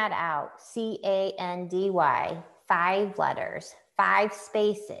spelling that out, C-A-N-D-Y, 5 letters, 5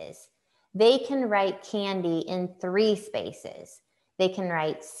 spaces, they can write candy in 3 spaces. They can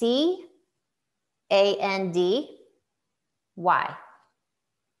write C-A-N-D-Y,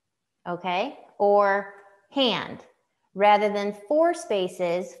 okay? Or hand. Rather than 4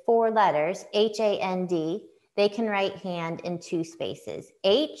 spaces, 4 letters, H-A-N-D, they can write hand in 2 spaces,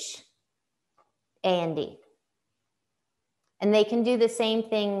 H-A-N-D. And they can do the same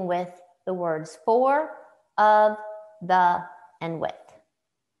thing with the words for, of, the, and with.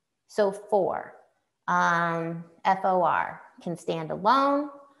 So for, F-O-R, can stand alone,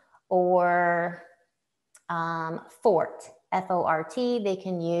 or fort, F-O-R-T, they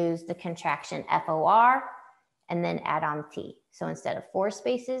can use the contraction F-O-R and then add on T. So instead of 4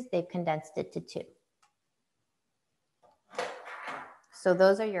 spaces, they've condensed it to 2. So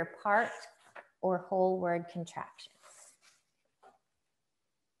those are your part or whole word contractions.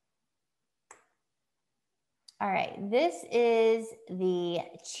 All right, this is the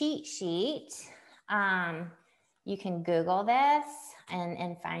cheat sheet. You can Google this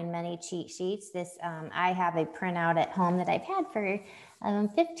and find many cheat sheets. This I have a printout at home that I've had for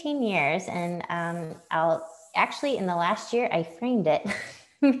 15 years, and I'll actually in the last year I framed it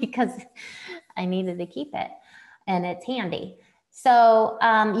because I needed to keep it, and it's handy. So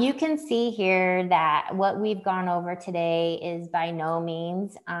you can see here that what we've gone over today is by no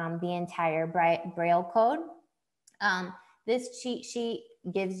means the entire Braille code. This cheat sheet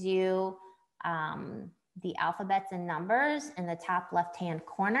gives you the alphabets and numbers in the top left-hand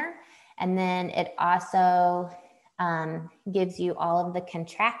corner. And then it also gives you all of the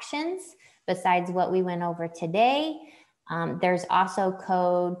contractions besides what we went over today. There's also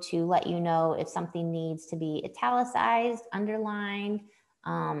code to let you know if something needs to be italicized, underlined,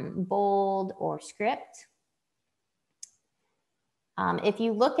 bold, or script. If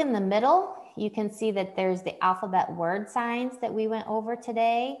you look in the middle, you can see that there's the alphabet word signs that we went over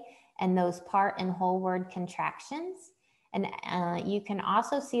today and those part and whole word contractions. And you can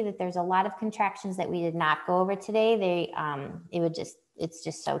also see that there's a lot of contractions that we did not go over today. It's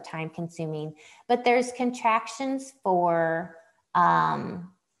just so time consuming, but there's contractions for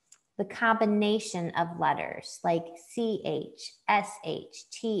the combination of letters like CH, SH,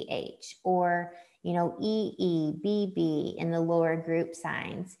 TH, or, you know, EE, BB in the lower group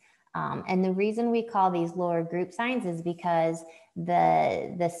signs. And the reason we call these lower group signs is because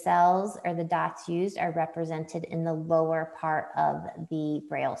the cells or the dots used are represented in the lower part of the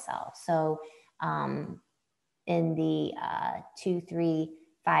Braille cell. So in the 2, 3,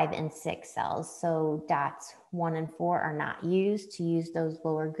 5, and 6 cells. So dots 1 and 4 are not used to use those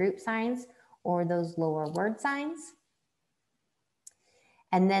lower group signs or those lower word signs.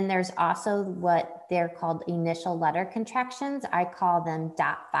 And then there's also what they're called initial letter contractions. I call them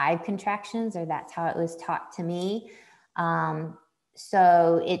 .5 contractions, or that's how it was taught to me.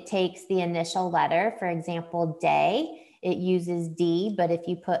 So it takes the initial letter, for example, day, it uses D, but if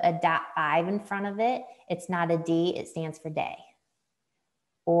you put a .5 in front of it, it's not a D, it stands for day.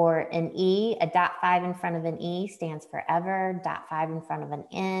 Or an E, a .5 in front of an E stands for ever, .5 in front of an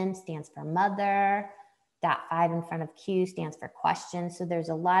N stands for mother, .5 in front of Q stands for question. So there's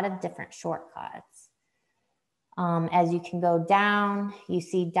a lot of different shortcuts. As you can go down, you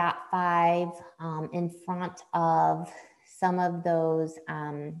see .5 in front of some of those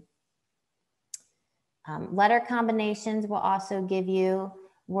letter combinations will also give you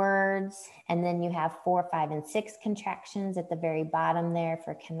words. And then you have 4, 5, and 6 contractions at the very bottom there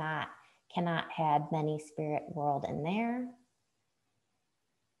for cannot had many spirit world in there.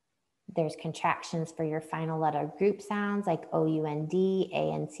 There's contractions for your final letter group sounds like O-U-N-D,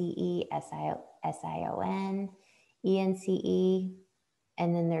 A-N-C-E, S-I-O-N, E-N-C-E.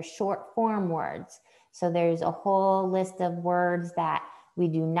 And then there's short form words. So there's a whole list of words that we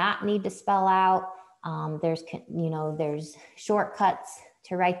do not need to spell out. There's shortcuts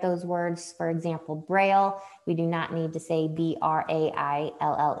to write those words. For example, Braille, we do not need to say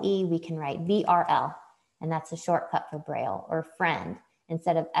B-R-A-I-L-L-E. We can write V-R-L, and that's a shortcut for Braille. Or friend,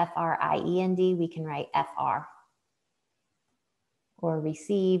 instead of F-R-I-E-N-D, we can write F-R. Or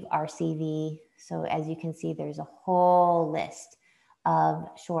receive, R-C-V. So as you can see, there's a whole list of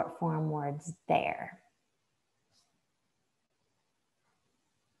short form words there.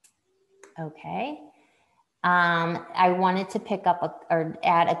 Okay. I wanted to pick up or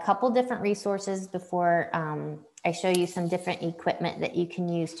add a couple different resources before I show you some different equipment that you can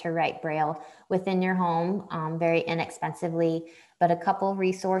use to write Braille within your home very inexpensively. But a couple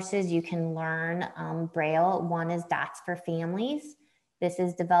resources you can learn Braille. One is Dots for Families. This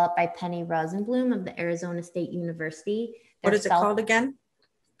is developed by Penny Rosenblum of the Arizona State University. What is it called again?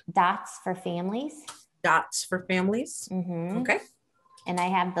 Dots for Families. Dots for Families. Mm-hmm. Okay. And I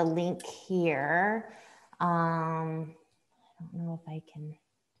have the link here. I don't know if I can.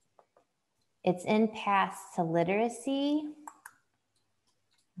 It's in Paths to Literacy.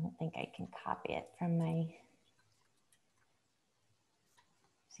 I don't think I can copy it from my.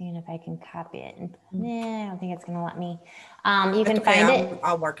 Seeing if I can copy it. I don't think it's going to let me. You can find it.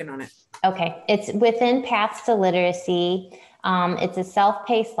 I'm working on it. Okay. It's within Paths to Literacy. It's a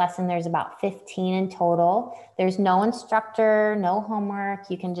self-paced lesson. There's about 15 in total. There's no instructor, no homework.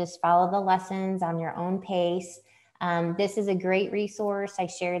 You can just follow the lessons on your own pace. This is a great resource. I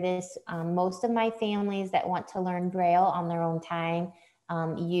share this. Most of my families that want to learn Braille on their own time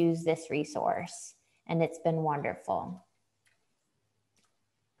use this resource, and it's been wonderful.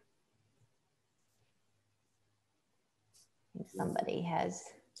 Somebody has,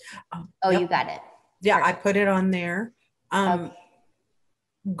 yep. You got it. Yeah, perfect. I put it on there. Okay.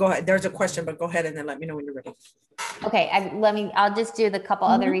 Go ahead. There's a question, but go ahead and then let me know when you're ready. Okay, I'll just do the couple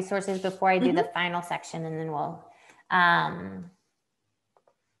other resources before I do the final section, and then we'll,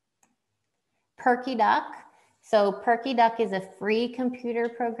 Perky Duck. So Perky Duck is a free computer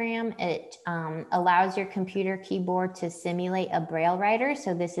program. It allows your computer keyboard to simulate a Braille writer.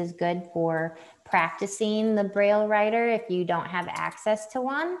 So this is good for practicing the Braille writer if you don't have access to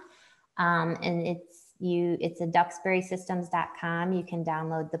one. And it's a duxburysystems.com. You can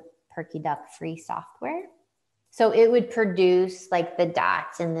download the Perky Duck free software. So it would produce like the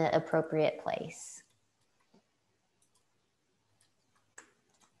dots in the appropriate place.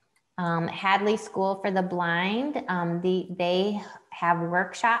 Hadley School for the Blind, they have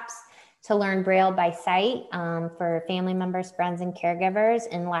workshops to learn Braille by sight for family members, friends, and caregivers.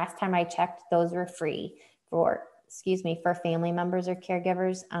 And last time I checked, those were free for family members or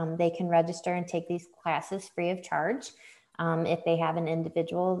caregivers. They can register and take these classes free of charge if they have an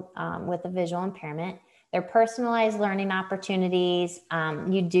individual with a visual impairment. They're personalized learning opportunities.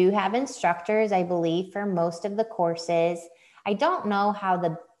 You do have instructors, I believe, for most of the courses. I don't know how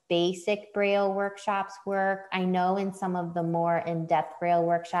the basic Braille workshops work. I know in some of the more in-depth Braille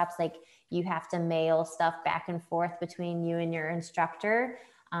workshops, like you have to mail stuff back and forth between you and your instructor.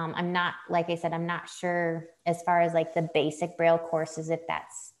 I'm not, like I said, I'm not sure as far as like the basic Braille courses, if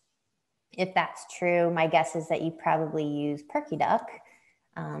that's true. My guess is that you probably use Perky Duck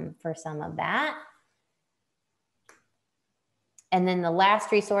for some of that. And then the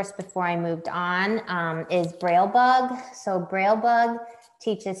last resource before I moved on is BrailleBug. So BrailleBug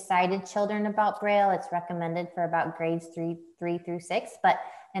teaches sighted children about Braille. It's recommended for about grades 3 through 6. But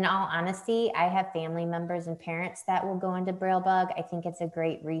in all honesty, I have family members and parents that will go into BrailleBug. I think it's a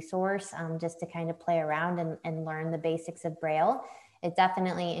great resource just to kind of play around and learn the basics of Braille. It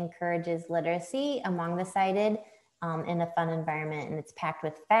definitely encourages literacy among the sighted in a fun environment, and it's packed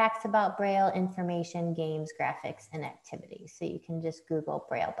with facts about Braille, information, games, graphics, and activities. So you can just Google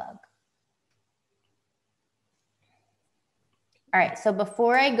BrailleBug. All right, so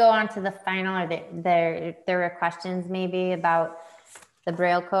before I go on to the final, there were questions maybe about the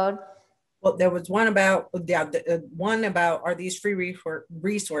Braille code? Well, there was one about, one about, are these free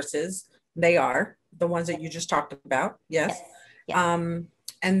resources? They are, the ones that you just talked about, yes. Yes.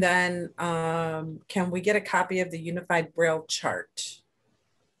 And then can we get a copy of the Unified Braille chart?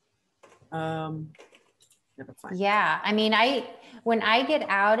 Yeah, I mean, when I get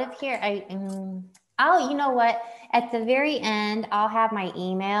out of here, you know what? At the very end, I'll have my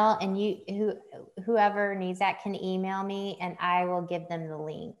email, and whoever needs that can email me, and I will give them the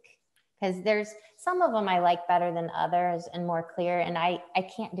link. Because there's some of them I like better than others and more clear, and I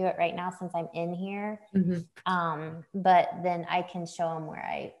can't do it right now since I'm in here. Mm-hmm. But then I can show them where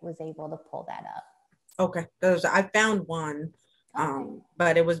I was able to pull that up. Okay, I found one,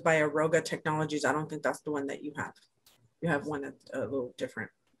 but it was by Aroga Technologies. I don't think that's the one that you have. You have one that's a little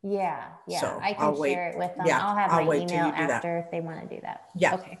different. Yeah. So I can share it with them. Yeah, I'll have my email after if they want to do that.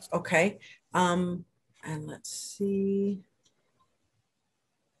 Yeah. Okay. And let's see.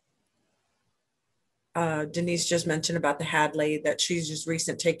 Denise just mentioned about the Hadley, that she's just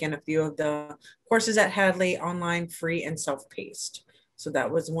taken a few of the courses at Hadley, online, free, and self-paced. So that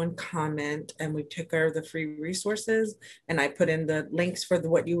was one comment, and we took care of the free resources, and I put in the links for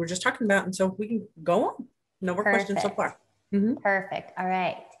what you were just talking about, and so we can go on. No more questions so far. Mm-hmm. Perfect. All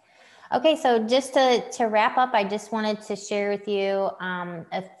right. Okay, so just to wrap up, I just wanted to share with you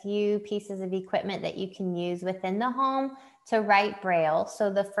a few pieces of equipment that you can use within the home to write Braille.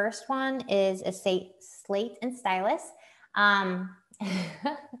 So the first one is a slate and stylus.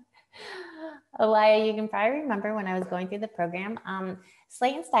 Elia, you can probably remember when I was going through the program,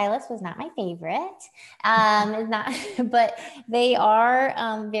 slate and stylus was not my favorite, but they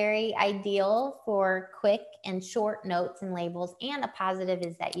are very ideal for quick and short notes and labels. And a positive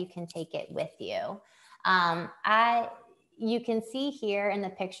is that you can take it with you. You can see here in the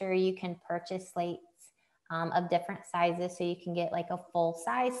picture, you can purchase slates of different sizes. So you can get like a full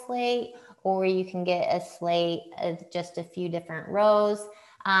size slate, or you can get a slate of just a few different rows.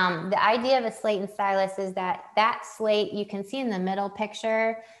 The idea of a slate and stylus is that slate, you can see in the middle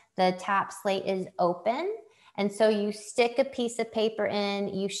picture, the top slate is open. And so you stick a piece of paper in,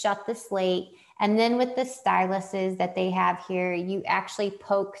 you shut the slate, and then with the styluses that they have here, you actually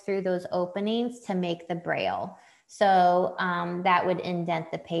poke through those openings to make the Braille. So that would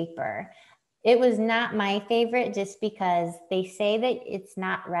indent the paper. It was not my favorite just because they say that it's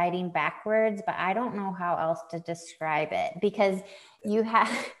not writing backwards, but I don't know how else to describe it, because you have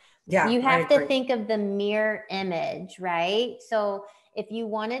to think of the mirror image, right? So if you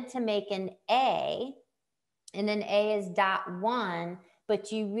wanted to make an A, and an A is .1,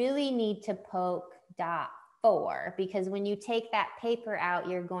 but you really need to poke .4, because when you take that paper out,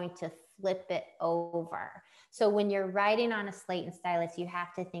 you're going to flip it over. So when you're writing on a slate and stylus, you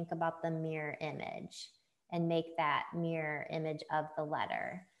have to think about the mirror image and make that mirror image of the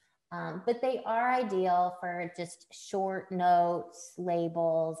letter. But they are ideal for just short notes,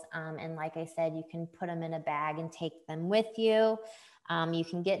 labels, and like I said, you can put them in a bag and take them with you. You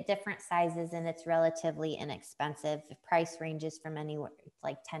can get different sizes, and it's relatively inexpensive. The price ranges from anywhere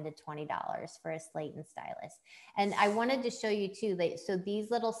like $10 to $20 for a slate and stylus. And I wanted to show you too, so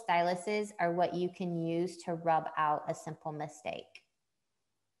these little styluses are what you can use to rub out a simple mistake.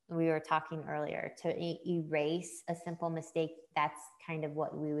 We were talking earlier to erase a simple mistake. That's kind of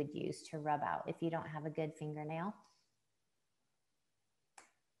what we would use to rub out if you don't have a good fingernail.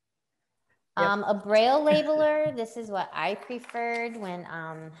 Yep. A Braille labeler, this is what I preferred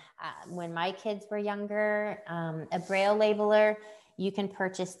when my kids were younger. A Braille labeler, you can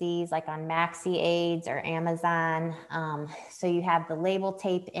purchase these like on Maxi Aids or Amazon. So you have the label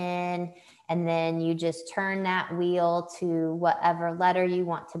tape in, and then you just turn that wheel to whatever letter you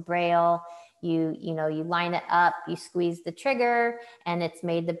want to Braille. You line it up, you squeeze the trigger, and it's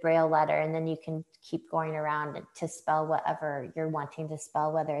made the Braille letter. And then you can keep going around to spell whatever you're wanting to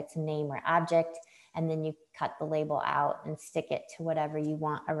spell, whether it's a name or object. And then you cut the label out and stick it to whatever you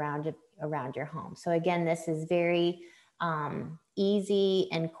want around your home. So again, this is very easy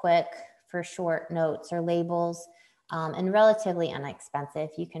and quick for short notes or labels, and relatively inexpensive.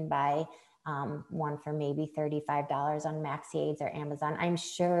 You can buy one for maybe $35 on Maxi Aids or Amazon. I'm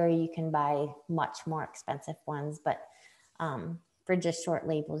sure you can buy much more expensive ones, but for just short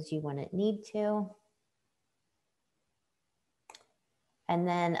labels, you wouldn't need to. And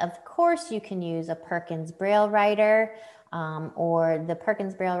then of course you can use a Perkins Braille writer, or the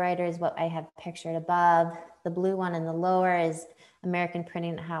Perkins Braille writer is what I have pictured above. The blue one in the lower is American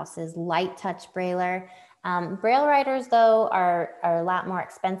Printing House's Light Touch Brailler. Braille writers though are a lot more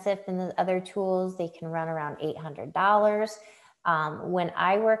expensive than the other tools. They can run around $800. When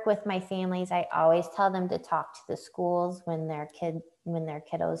I work with my families, I always tell them to talk to the schools when their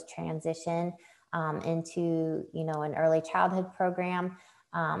kiddos transition into, you know, an early childhood program.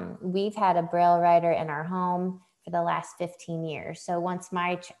 We've had a Braille writer in our home for the last 15 years. So once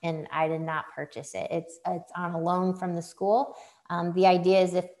and I did not purchase it. It's on a loan from the school. The idea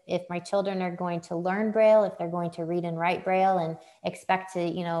is if my children are going to learn Braille, if they're going to read and write Braille and expect to,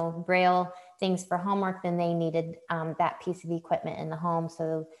 you know, Braille things for homework, then they needed that piece of equipment in the home.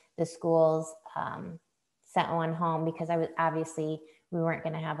 So the schools sent one home, because we weren't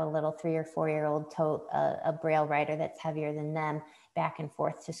going to have a little 3 or 4 year old tote a Braille writer that's heavier than them back and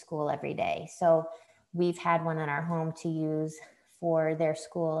forth to school every day. So we've had one in our home to use for their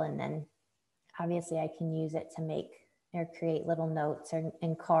school. And then obviously I can use it to make or create little notes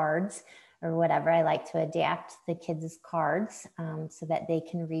and cards or whatever. I like to adapt the kids' cards so that they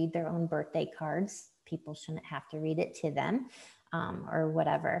can read their own birthday cards. People shouldn't have to read it to them, or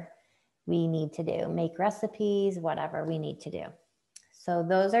whatever we need to do, make recipes, whatever we need to do. So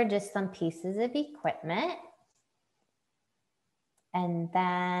those are just some pieces of equipment. And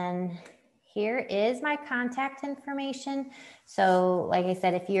then here is my contact information. So like I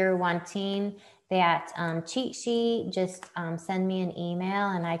said, if you're wanting that cheat sheet, just send me an email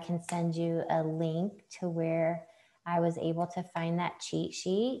and I can send you a link to where I was able to find that cheat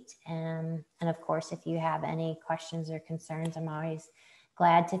sheet. And of course, if you have any questions or concerns, I'm always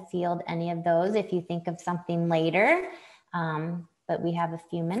glad to field any of those if you think of something later. But we have a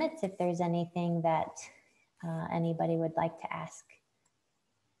few minutes if there's anything that anybody would like to ask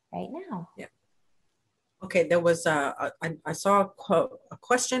right now. Yeah. Okay, there was I saw a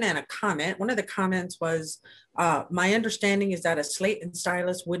question and a comment. One of the comments was, my understanding is that a slate and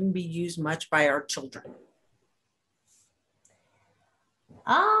stylus wouldn't be used much by our children.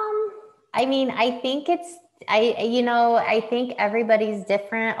 I mean, I think I think everybody's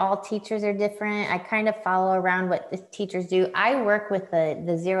different. All teachers are different. I kind of follow around what the teachers do. I work with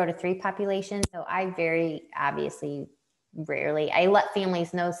the 0 to 3 population. So I very obviously rarely, I let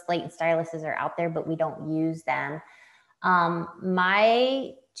families know slate and styluses are out there, but we don't use them.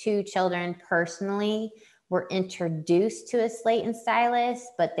 My 2 children personally were introduced to a slate and stylus,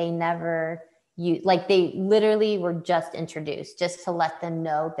 but they never they literally were just introduced just to let them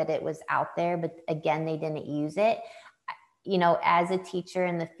know that it was out there. But again, they didn't use it. You know, as a teacher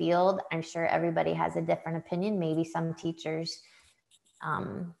in the field, I'm sure everybody has a different opinion. Maybe some teachers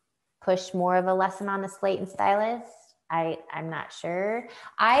push more of a lesson on the slate and stylus. I'm not sure.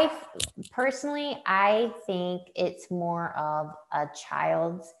 I think it's more of a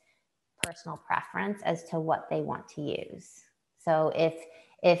child's personal preference as to what they want to use. So if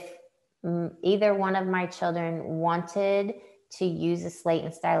either one of my children wanted to use a slate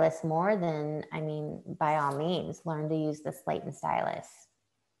and stylus more, then I mean, by all means, learn to use the slate and stylus.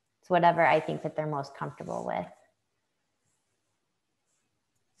 It's whatever I think that they're most comfortable with.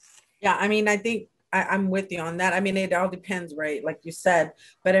 Yeah, I mean, I think I'm with you on that. I mean, it all depends, right? Like you said,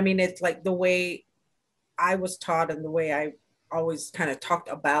 but I mean, it's like the way I was taught and the way I always kind of talked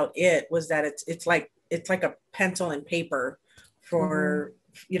about it was that it's like a pencil and paper for,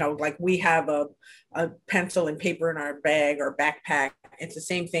 you know, like we have a pencil and paper in our bag or backpack. It's the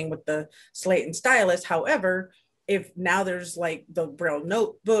same thing with the slate and stylus. However, if now there's like the Braille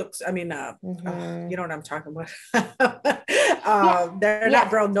notebooks, I mean, you know what I'm talking about. They're not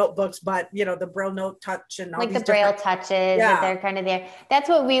Braille notebooks, but you know, the Braille note touch and all like these the Braille touches, that they're kind of there. That's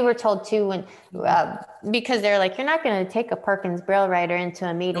what we were told too, when because they're like, you're not going to take a Perkins Braille writer into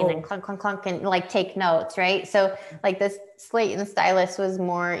a meeting and clunk, clunk, clunk, and like take notes, right? So like this slate and stylus was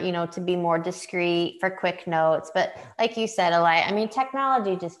more, you know, to be more discreet for quick notes. But like you said, Eli, I mean,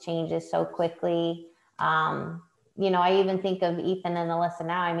 technology just changes so quickly. You know, I even think of Ethan and Alyssa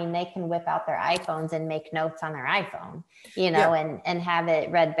now. I mean, they can whip out their iPhones and make notes on their iPhone, you know, and have it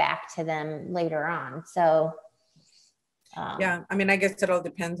read back to them later on. So, yeah, I mean, I guess it all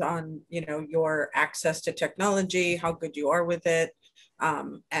depends on, you know, your access to technology, how good you are with it.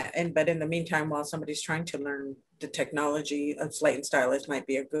 But in the meantime, while somebody's trying to learn the technology, a slate and stylus might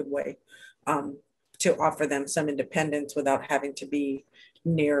be a good way to offer them some independence without having to be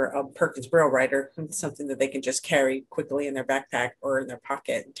near a Perkins Braille writer. It's something that they can just carry quickly in their backpack or in their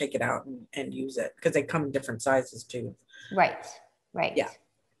pocket and take it out and use it, because they come in different sizes too. Right. Yeah.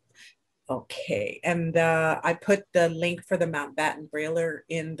 Okay, and I put the link for the Mountbatten Brailler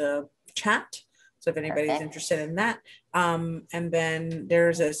in the chat. So if anybody's interested in that. And then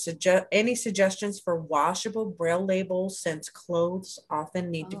there's any suggestions for washable Braille labels, since clothes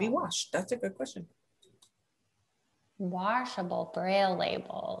often need to be washed? That's a good question. Washable Braille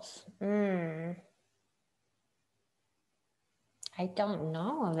labels. I don't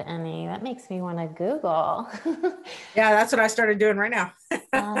know of any. That makes me want to Google. Yeah, that's what I started doing right now.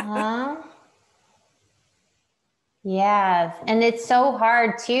 Yeah, and it's so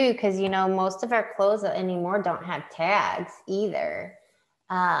hard too, because most of our clothes anymore don't have tags either.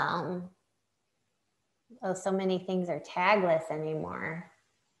 So many things are tagless anymore.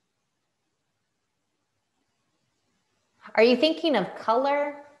 Are you thinking of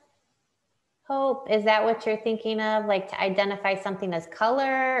color, Hope? Is that what you're thinking of, like to identify something as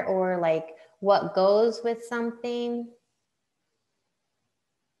color, or like what goes with something?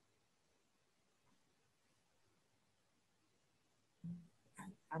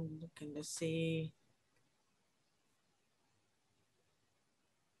 I'm looking to see.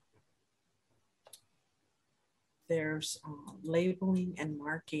 There's labeling and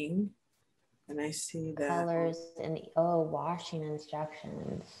marking. And I see that colors and washing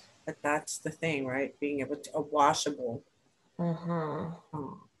instructions. But that's the thing, right? Being able to washable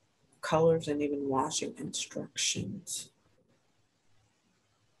colors and even washing instructions.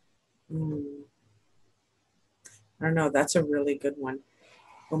 I don't know. That's a really good one.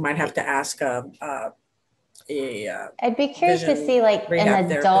 We might have to ask I'd be curious to see like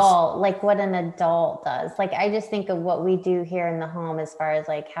an adult, like what an adult does. Like, I just think of what we do here in the home as far as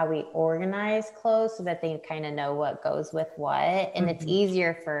like how we organize clothes so that they kind of know what goes with what. And it's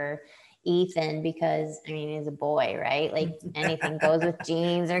easier for Ethan because, I mean, he's a boy, right? Like anything goes with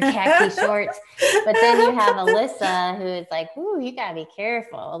jeans or khaki shorts. But then you have Alyssa who is like, ooh, you gotta be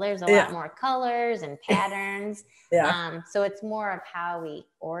careful. There's a lot more colors and patterns. So it's more of how we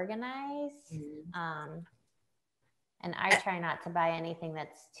organize. And I try not to buy anything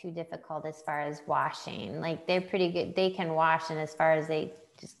that's too difficult as far as washing. Like, they're pretty good. They can wash, and as far as they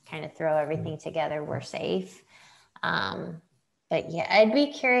just kind of throw everything together, we're safe. But yeah, I'd be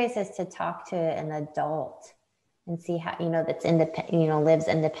curious as to talk to an adult and see how, that's independent, lives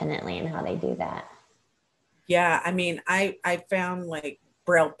independently, and how they do that. Yeah, I mean, I found like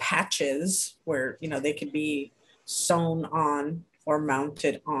Braille patches where, they could be sewn on or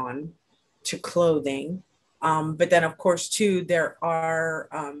mounted on to clothing. But then, of course, too, there are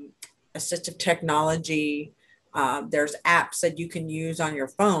assistive technology. There's apps that you can use on your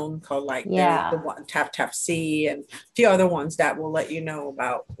phone called there's the one Tap See, and a few other ones that will let you know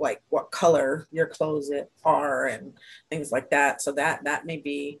about like what color your clothes are and things like that. So that may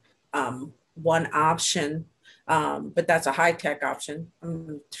be one option. But that's a high-tech option.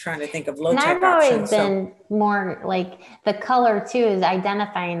 I'm trying to think of low-tech options. And I've always been more like the color too, is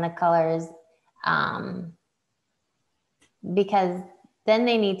identifying the colors. Because then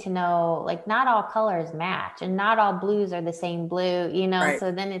they need to know, like, not all colors match and not all blues are the same blue, right.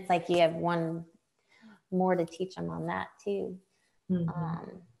 So then it's like you have one more to teach them on that too.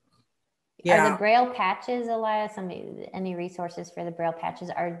 Are the Braille patches, Elias, any resources for the Braille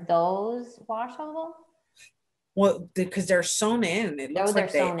patches, are those washable? Well, because they're sewn in, it looks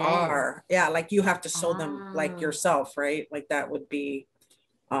like they are. Yeah, like you have to sew them like yourself, right? Like that would be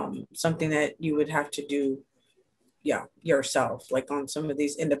something that you would have to do yourself, like on some of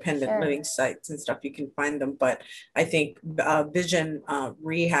these independent living sites and stuff, you can find them. But I think vision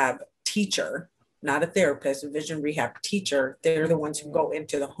rehab teacher, not a therapist, a vision rehab teacher, they're the ones who go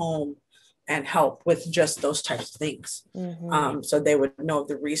into the home and help with just those types of things. So they would know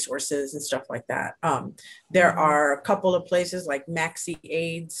the resources and stuff like that. There are a couple of places like Maxi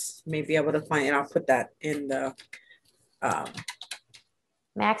Aids, may be able to find, and I'll put that in the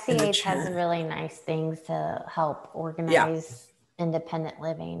Maxi Aids has really nice things to help organize independent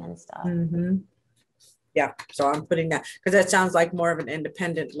living and stuff. Yeah, so I'm putting that because that sounds like more of an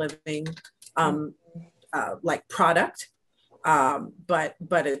independent living like product. But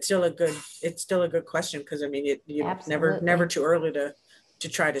it's still a good question, because I mean it's never too early to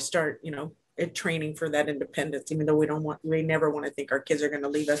try to start training for that independence, even though we never want to think our kids are going to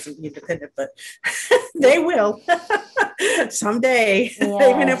leave us and be independent, but they will someday.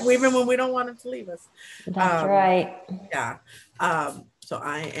 Even when we don't want them to leave us. That's right. So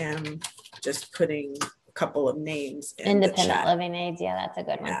I am just putting a couple of names in Independent living aids. Yeah, that's a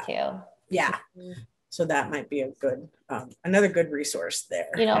good one too. Yeah. So that might be a good, another good resource there.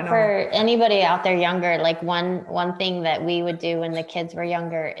 You know, for anybody out there younger, like one thing that we would do when the kids were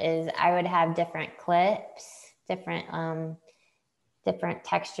younger is I would have different clips, different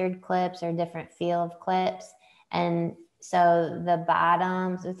textured clips or different feel of clips. And so the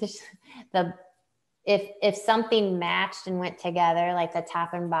bottoms, if something matched and went together, like the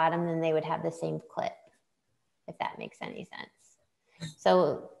top and bottom, then they would have the same clip, if that makes any sense.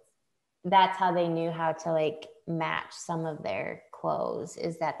 So that's how they knew how to like match some of their clothes,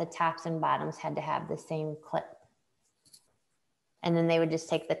 is that the tops and bottoms had to have the same clip. And then they would just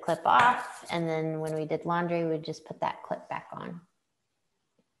take the clip off. And then when we did laundry, we would just put that clip back on.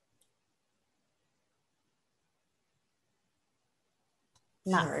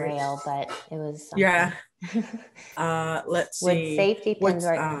 Not Braille, but it was something. Yeah. Let's see. Would safety pins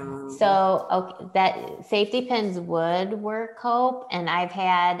work? So okay, that safety pins would work, Hope. And I've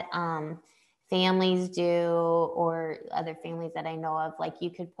had families do, or other families that I know of, like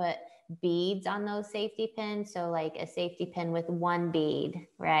you could put beads on those safety pins. So like a safety pin with one bead,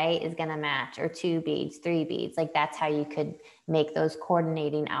 right, is going to match, or 2 beads, 3 beads. Like that's how you could make those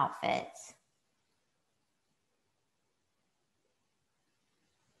coordinating outfits.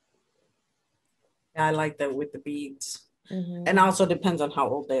 Yeah, I like that with the beads. Mm-hmm. And also depends on how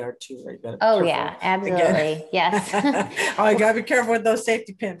old they are too, right? Oh yeah, absolutely. Yes. Oh, you gotta be careful with those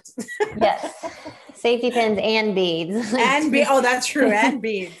safety pins. Yes. Safety pins and beads. Oh, that's true. And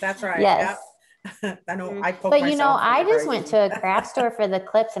beads. That's right. Yes. Yep. I know. I but you know, I just went to a craft store for the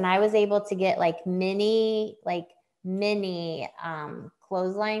clips, and I was able to get like mini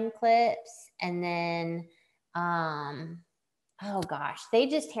clothesline clips, and then oh gosh, they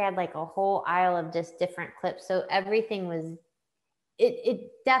just had like a whole aisle of just different clips. So everything was,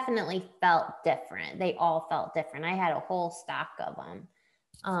 it definitely felt different. They all felt different. I had a whole stock of them.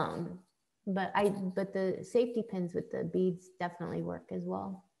 But the safety pins with the beads definitely work as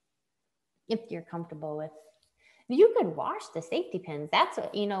well, if you're comfortable with. You could wash the safety pins. That's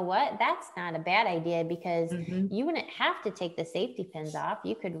what, you know what? That's not a bad idea, because you wouldn't have to take the safety pins off.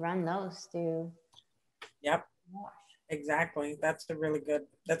 You could run those through. Yep. Wash. Exactly. That's a really good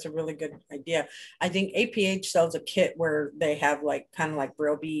idea. I think APH sells a kit where they have like kind of like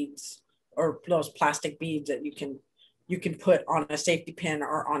Braille beads, or those plastic beads that you can put on a safety pin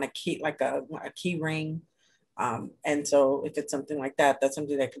or on a key, like a key ring. And so if it's something like that, that's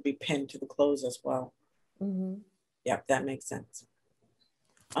something that could be pinned to the clothes as well. Yep, that makes sense.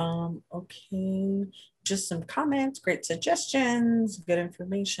 Okay, just some comments, great suggestions, good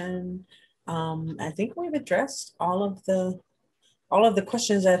information. I think we've addressed all of the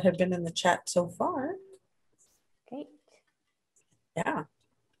questions that have been in the chat so far. Great. Yeah.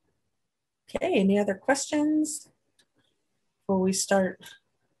 Okay, any other questions before we start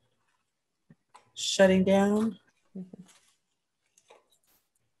shutting down?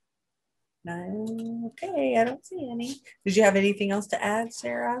 No. Okay, I don't see any. Did you have anything else to add,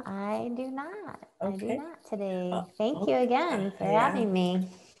 Sara? I do not. Okay. I do not today. Thank you again for having me.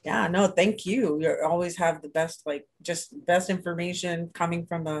 Yeah, no, thank you. You always have the best, like just best information coming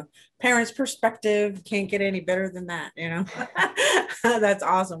from a parent's perspective. Can't get any better than that, you know. That's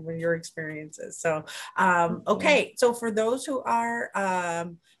awesome with your experiences. So, okay. So for those who are,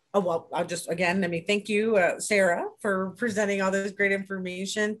 oh, well, I'll just, again, let me thank you, Sara, for presenting all this great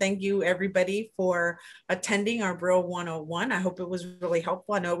information. Thank you, everybody, for attending our Braille 101. I hope it was really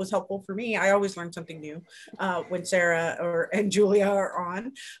helpful. I know it was helpful for me. I always learn something new when Sara and Julia are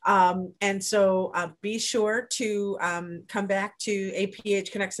on. And so be sure to come back to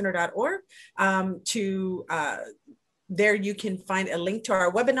aphconnectcenter.org to there you can find a link to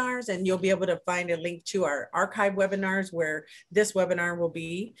our webinars, and you'll be able to find a link to our archive webinars where this webinar will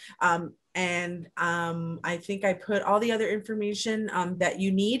be. I think I put all the other information that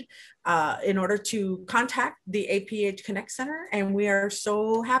you need in order to contact the APH Connect Center. And we are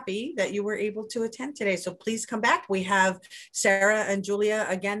so happy that you were able to attend today. So please come back. We have Sara and Julia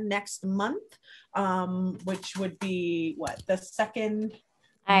again next month, which would be what, the second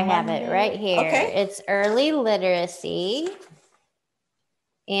I have it right here. Okay. It's early literacy,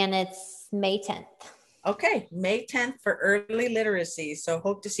 and it's May 10th. Okay, May 10th for early literacy. So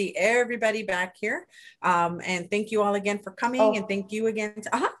hope to see everybody back here. And thank you all again for coming. And thank you again.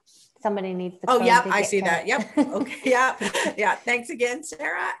 Somebody needs to. Oh, yeah, I see that. Yep. Okay. Yeah. Yeah. Thanks again,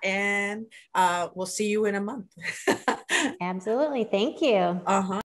 Sara. And we'll see you in a month. Absolutely. Thank you.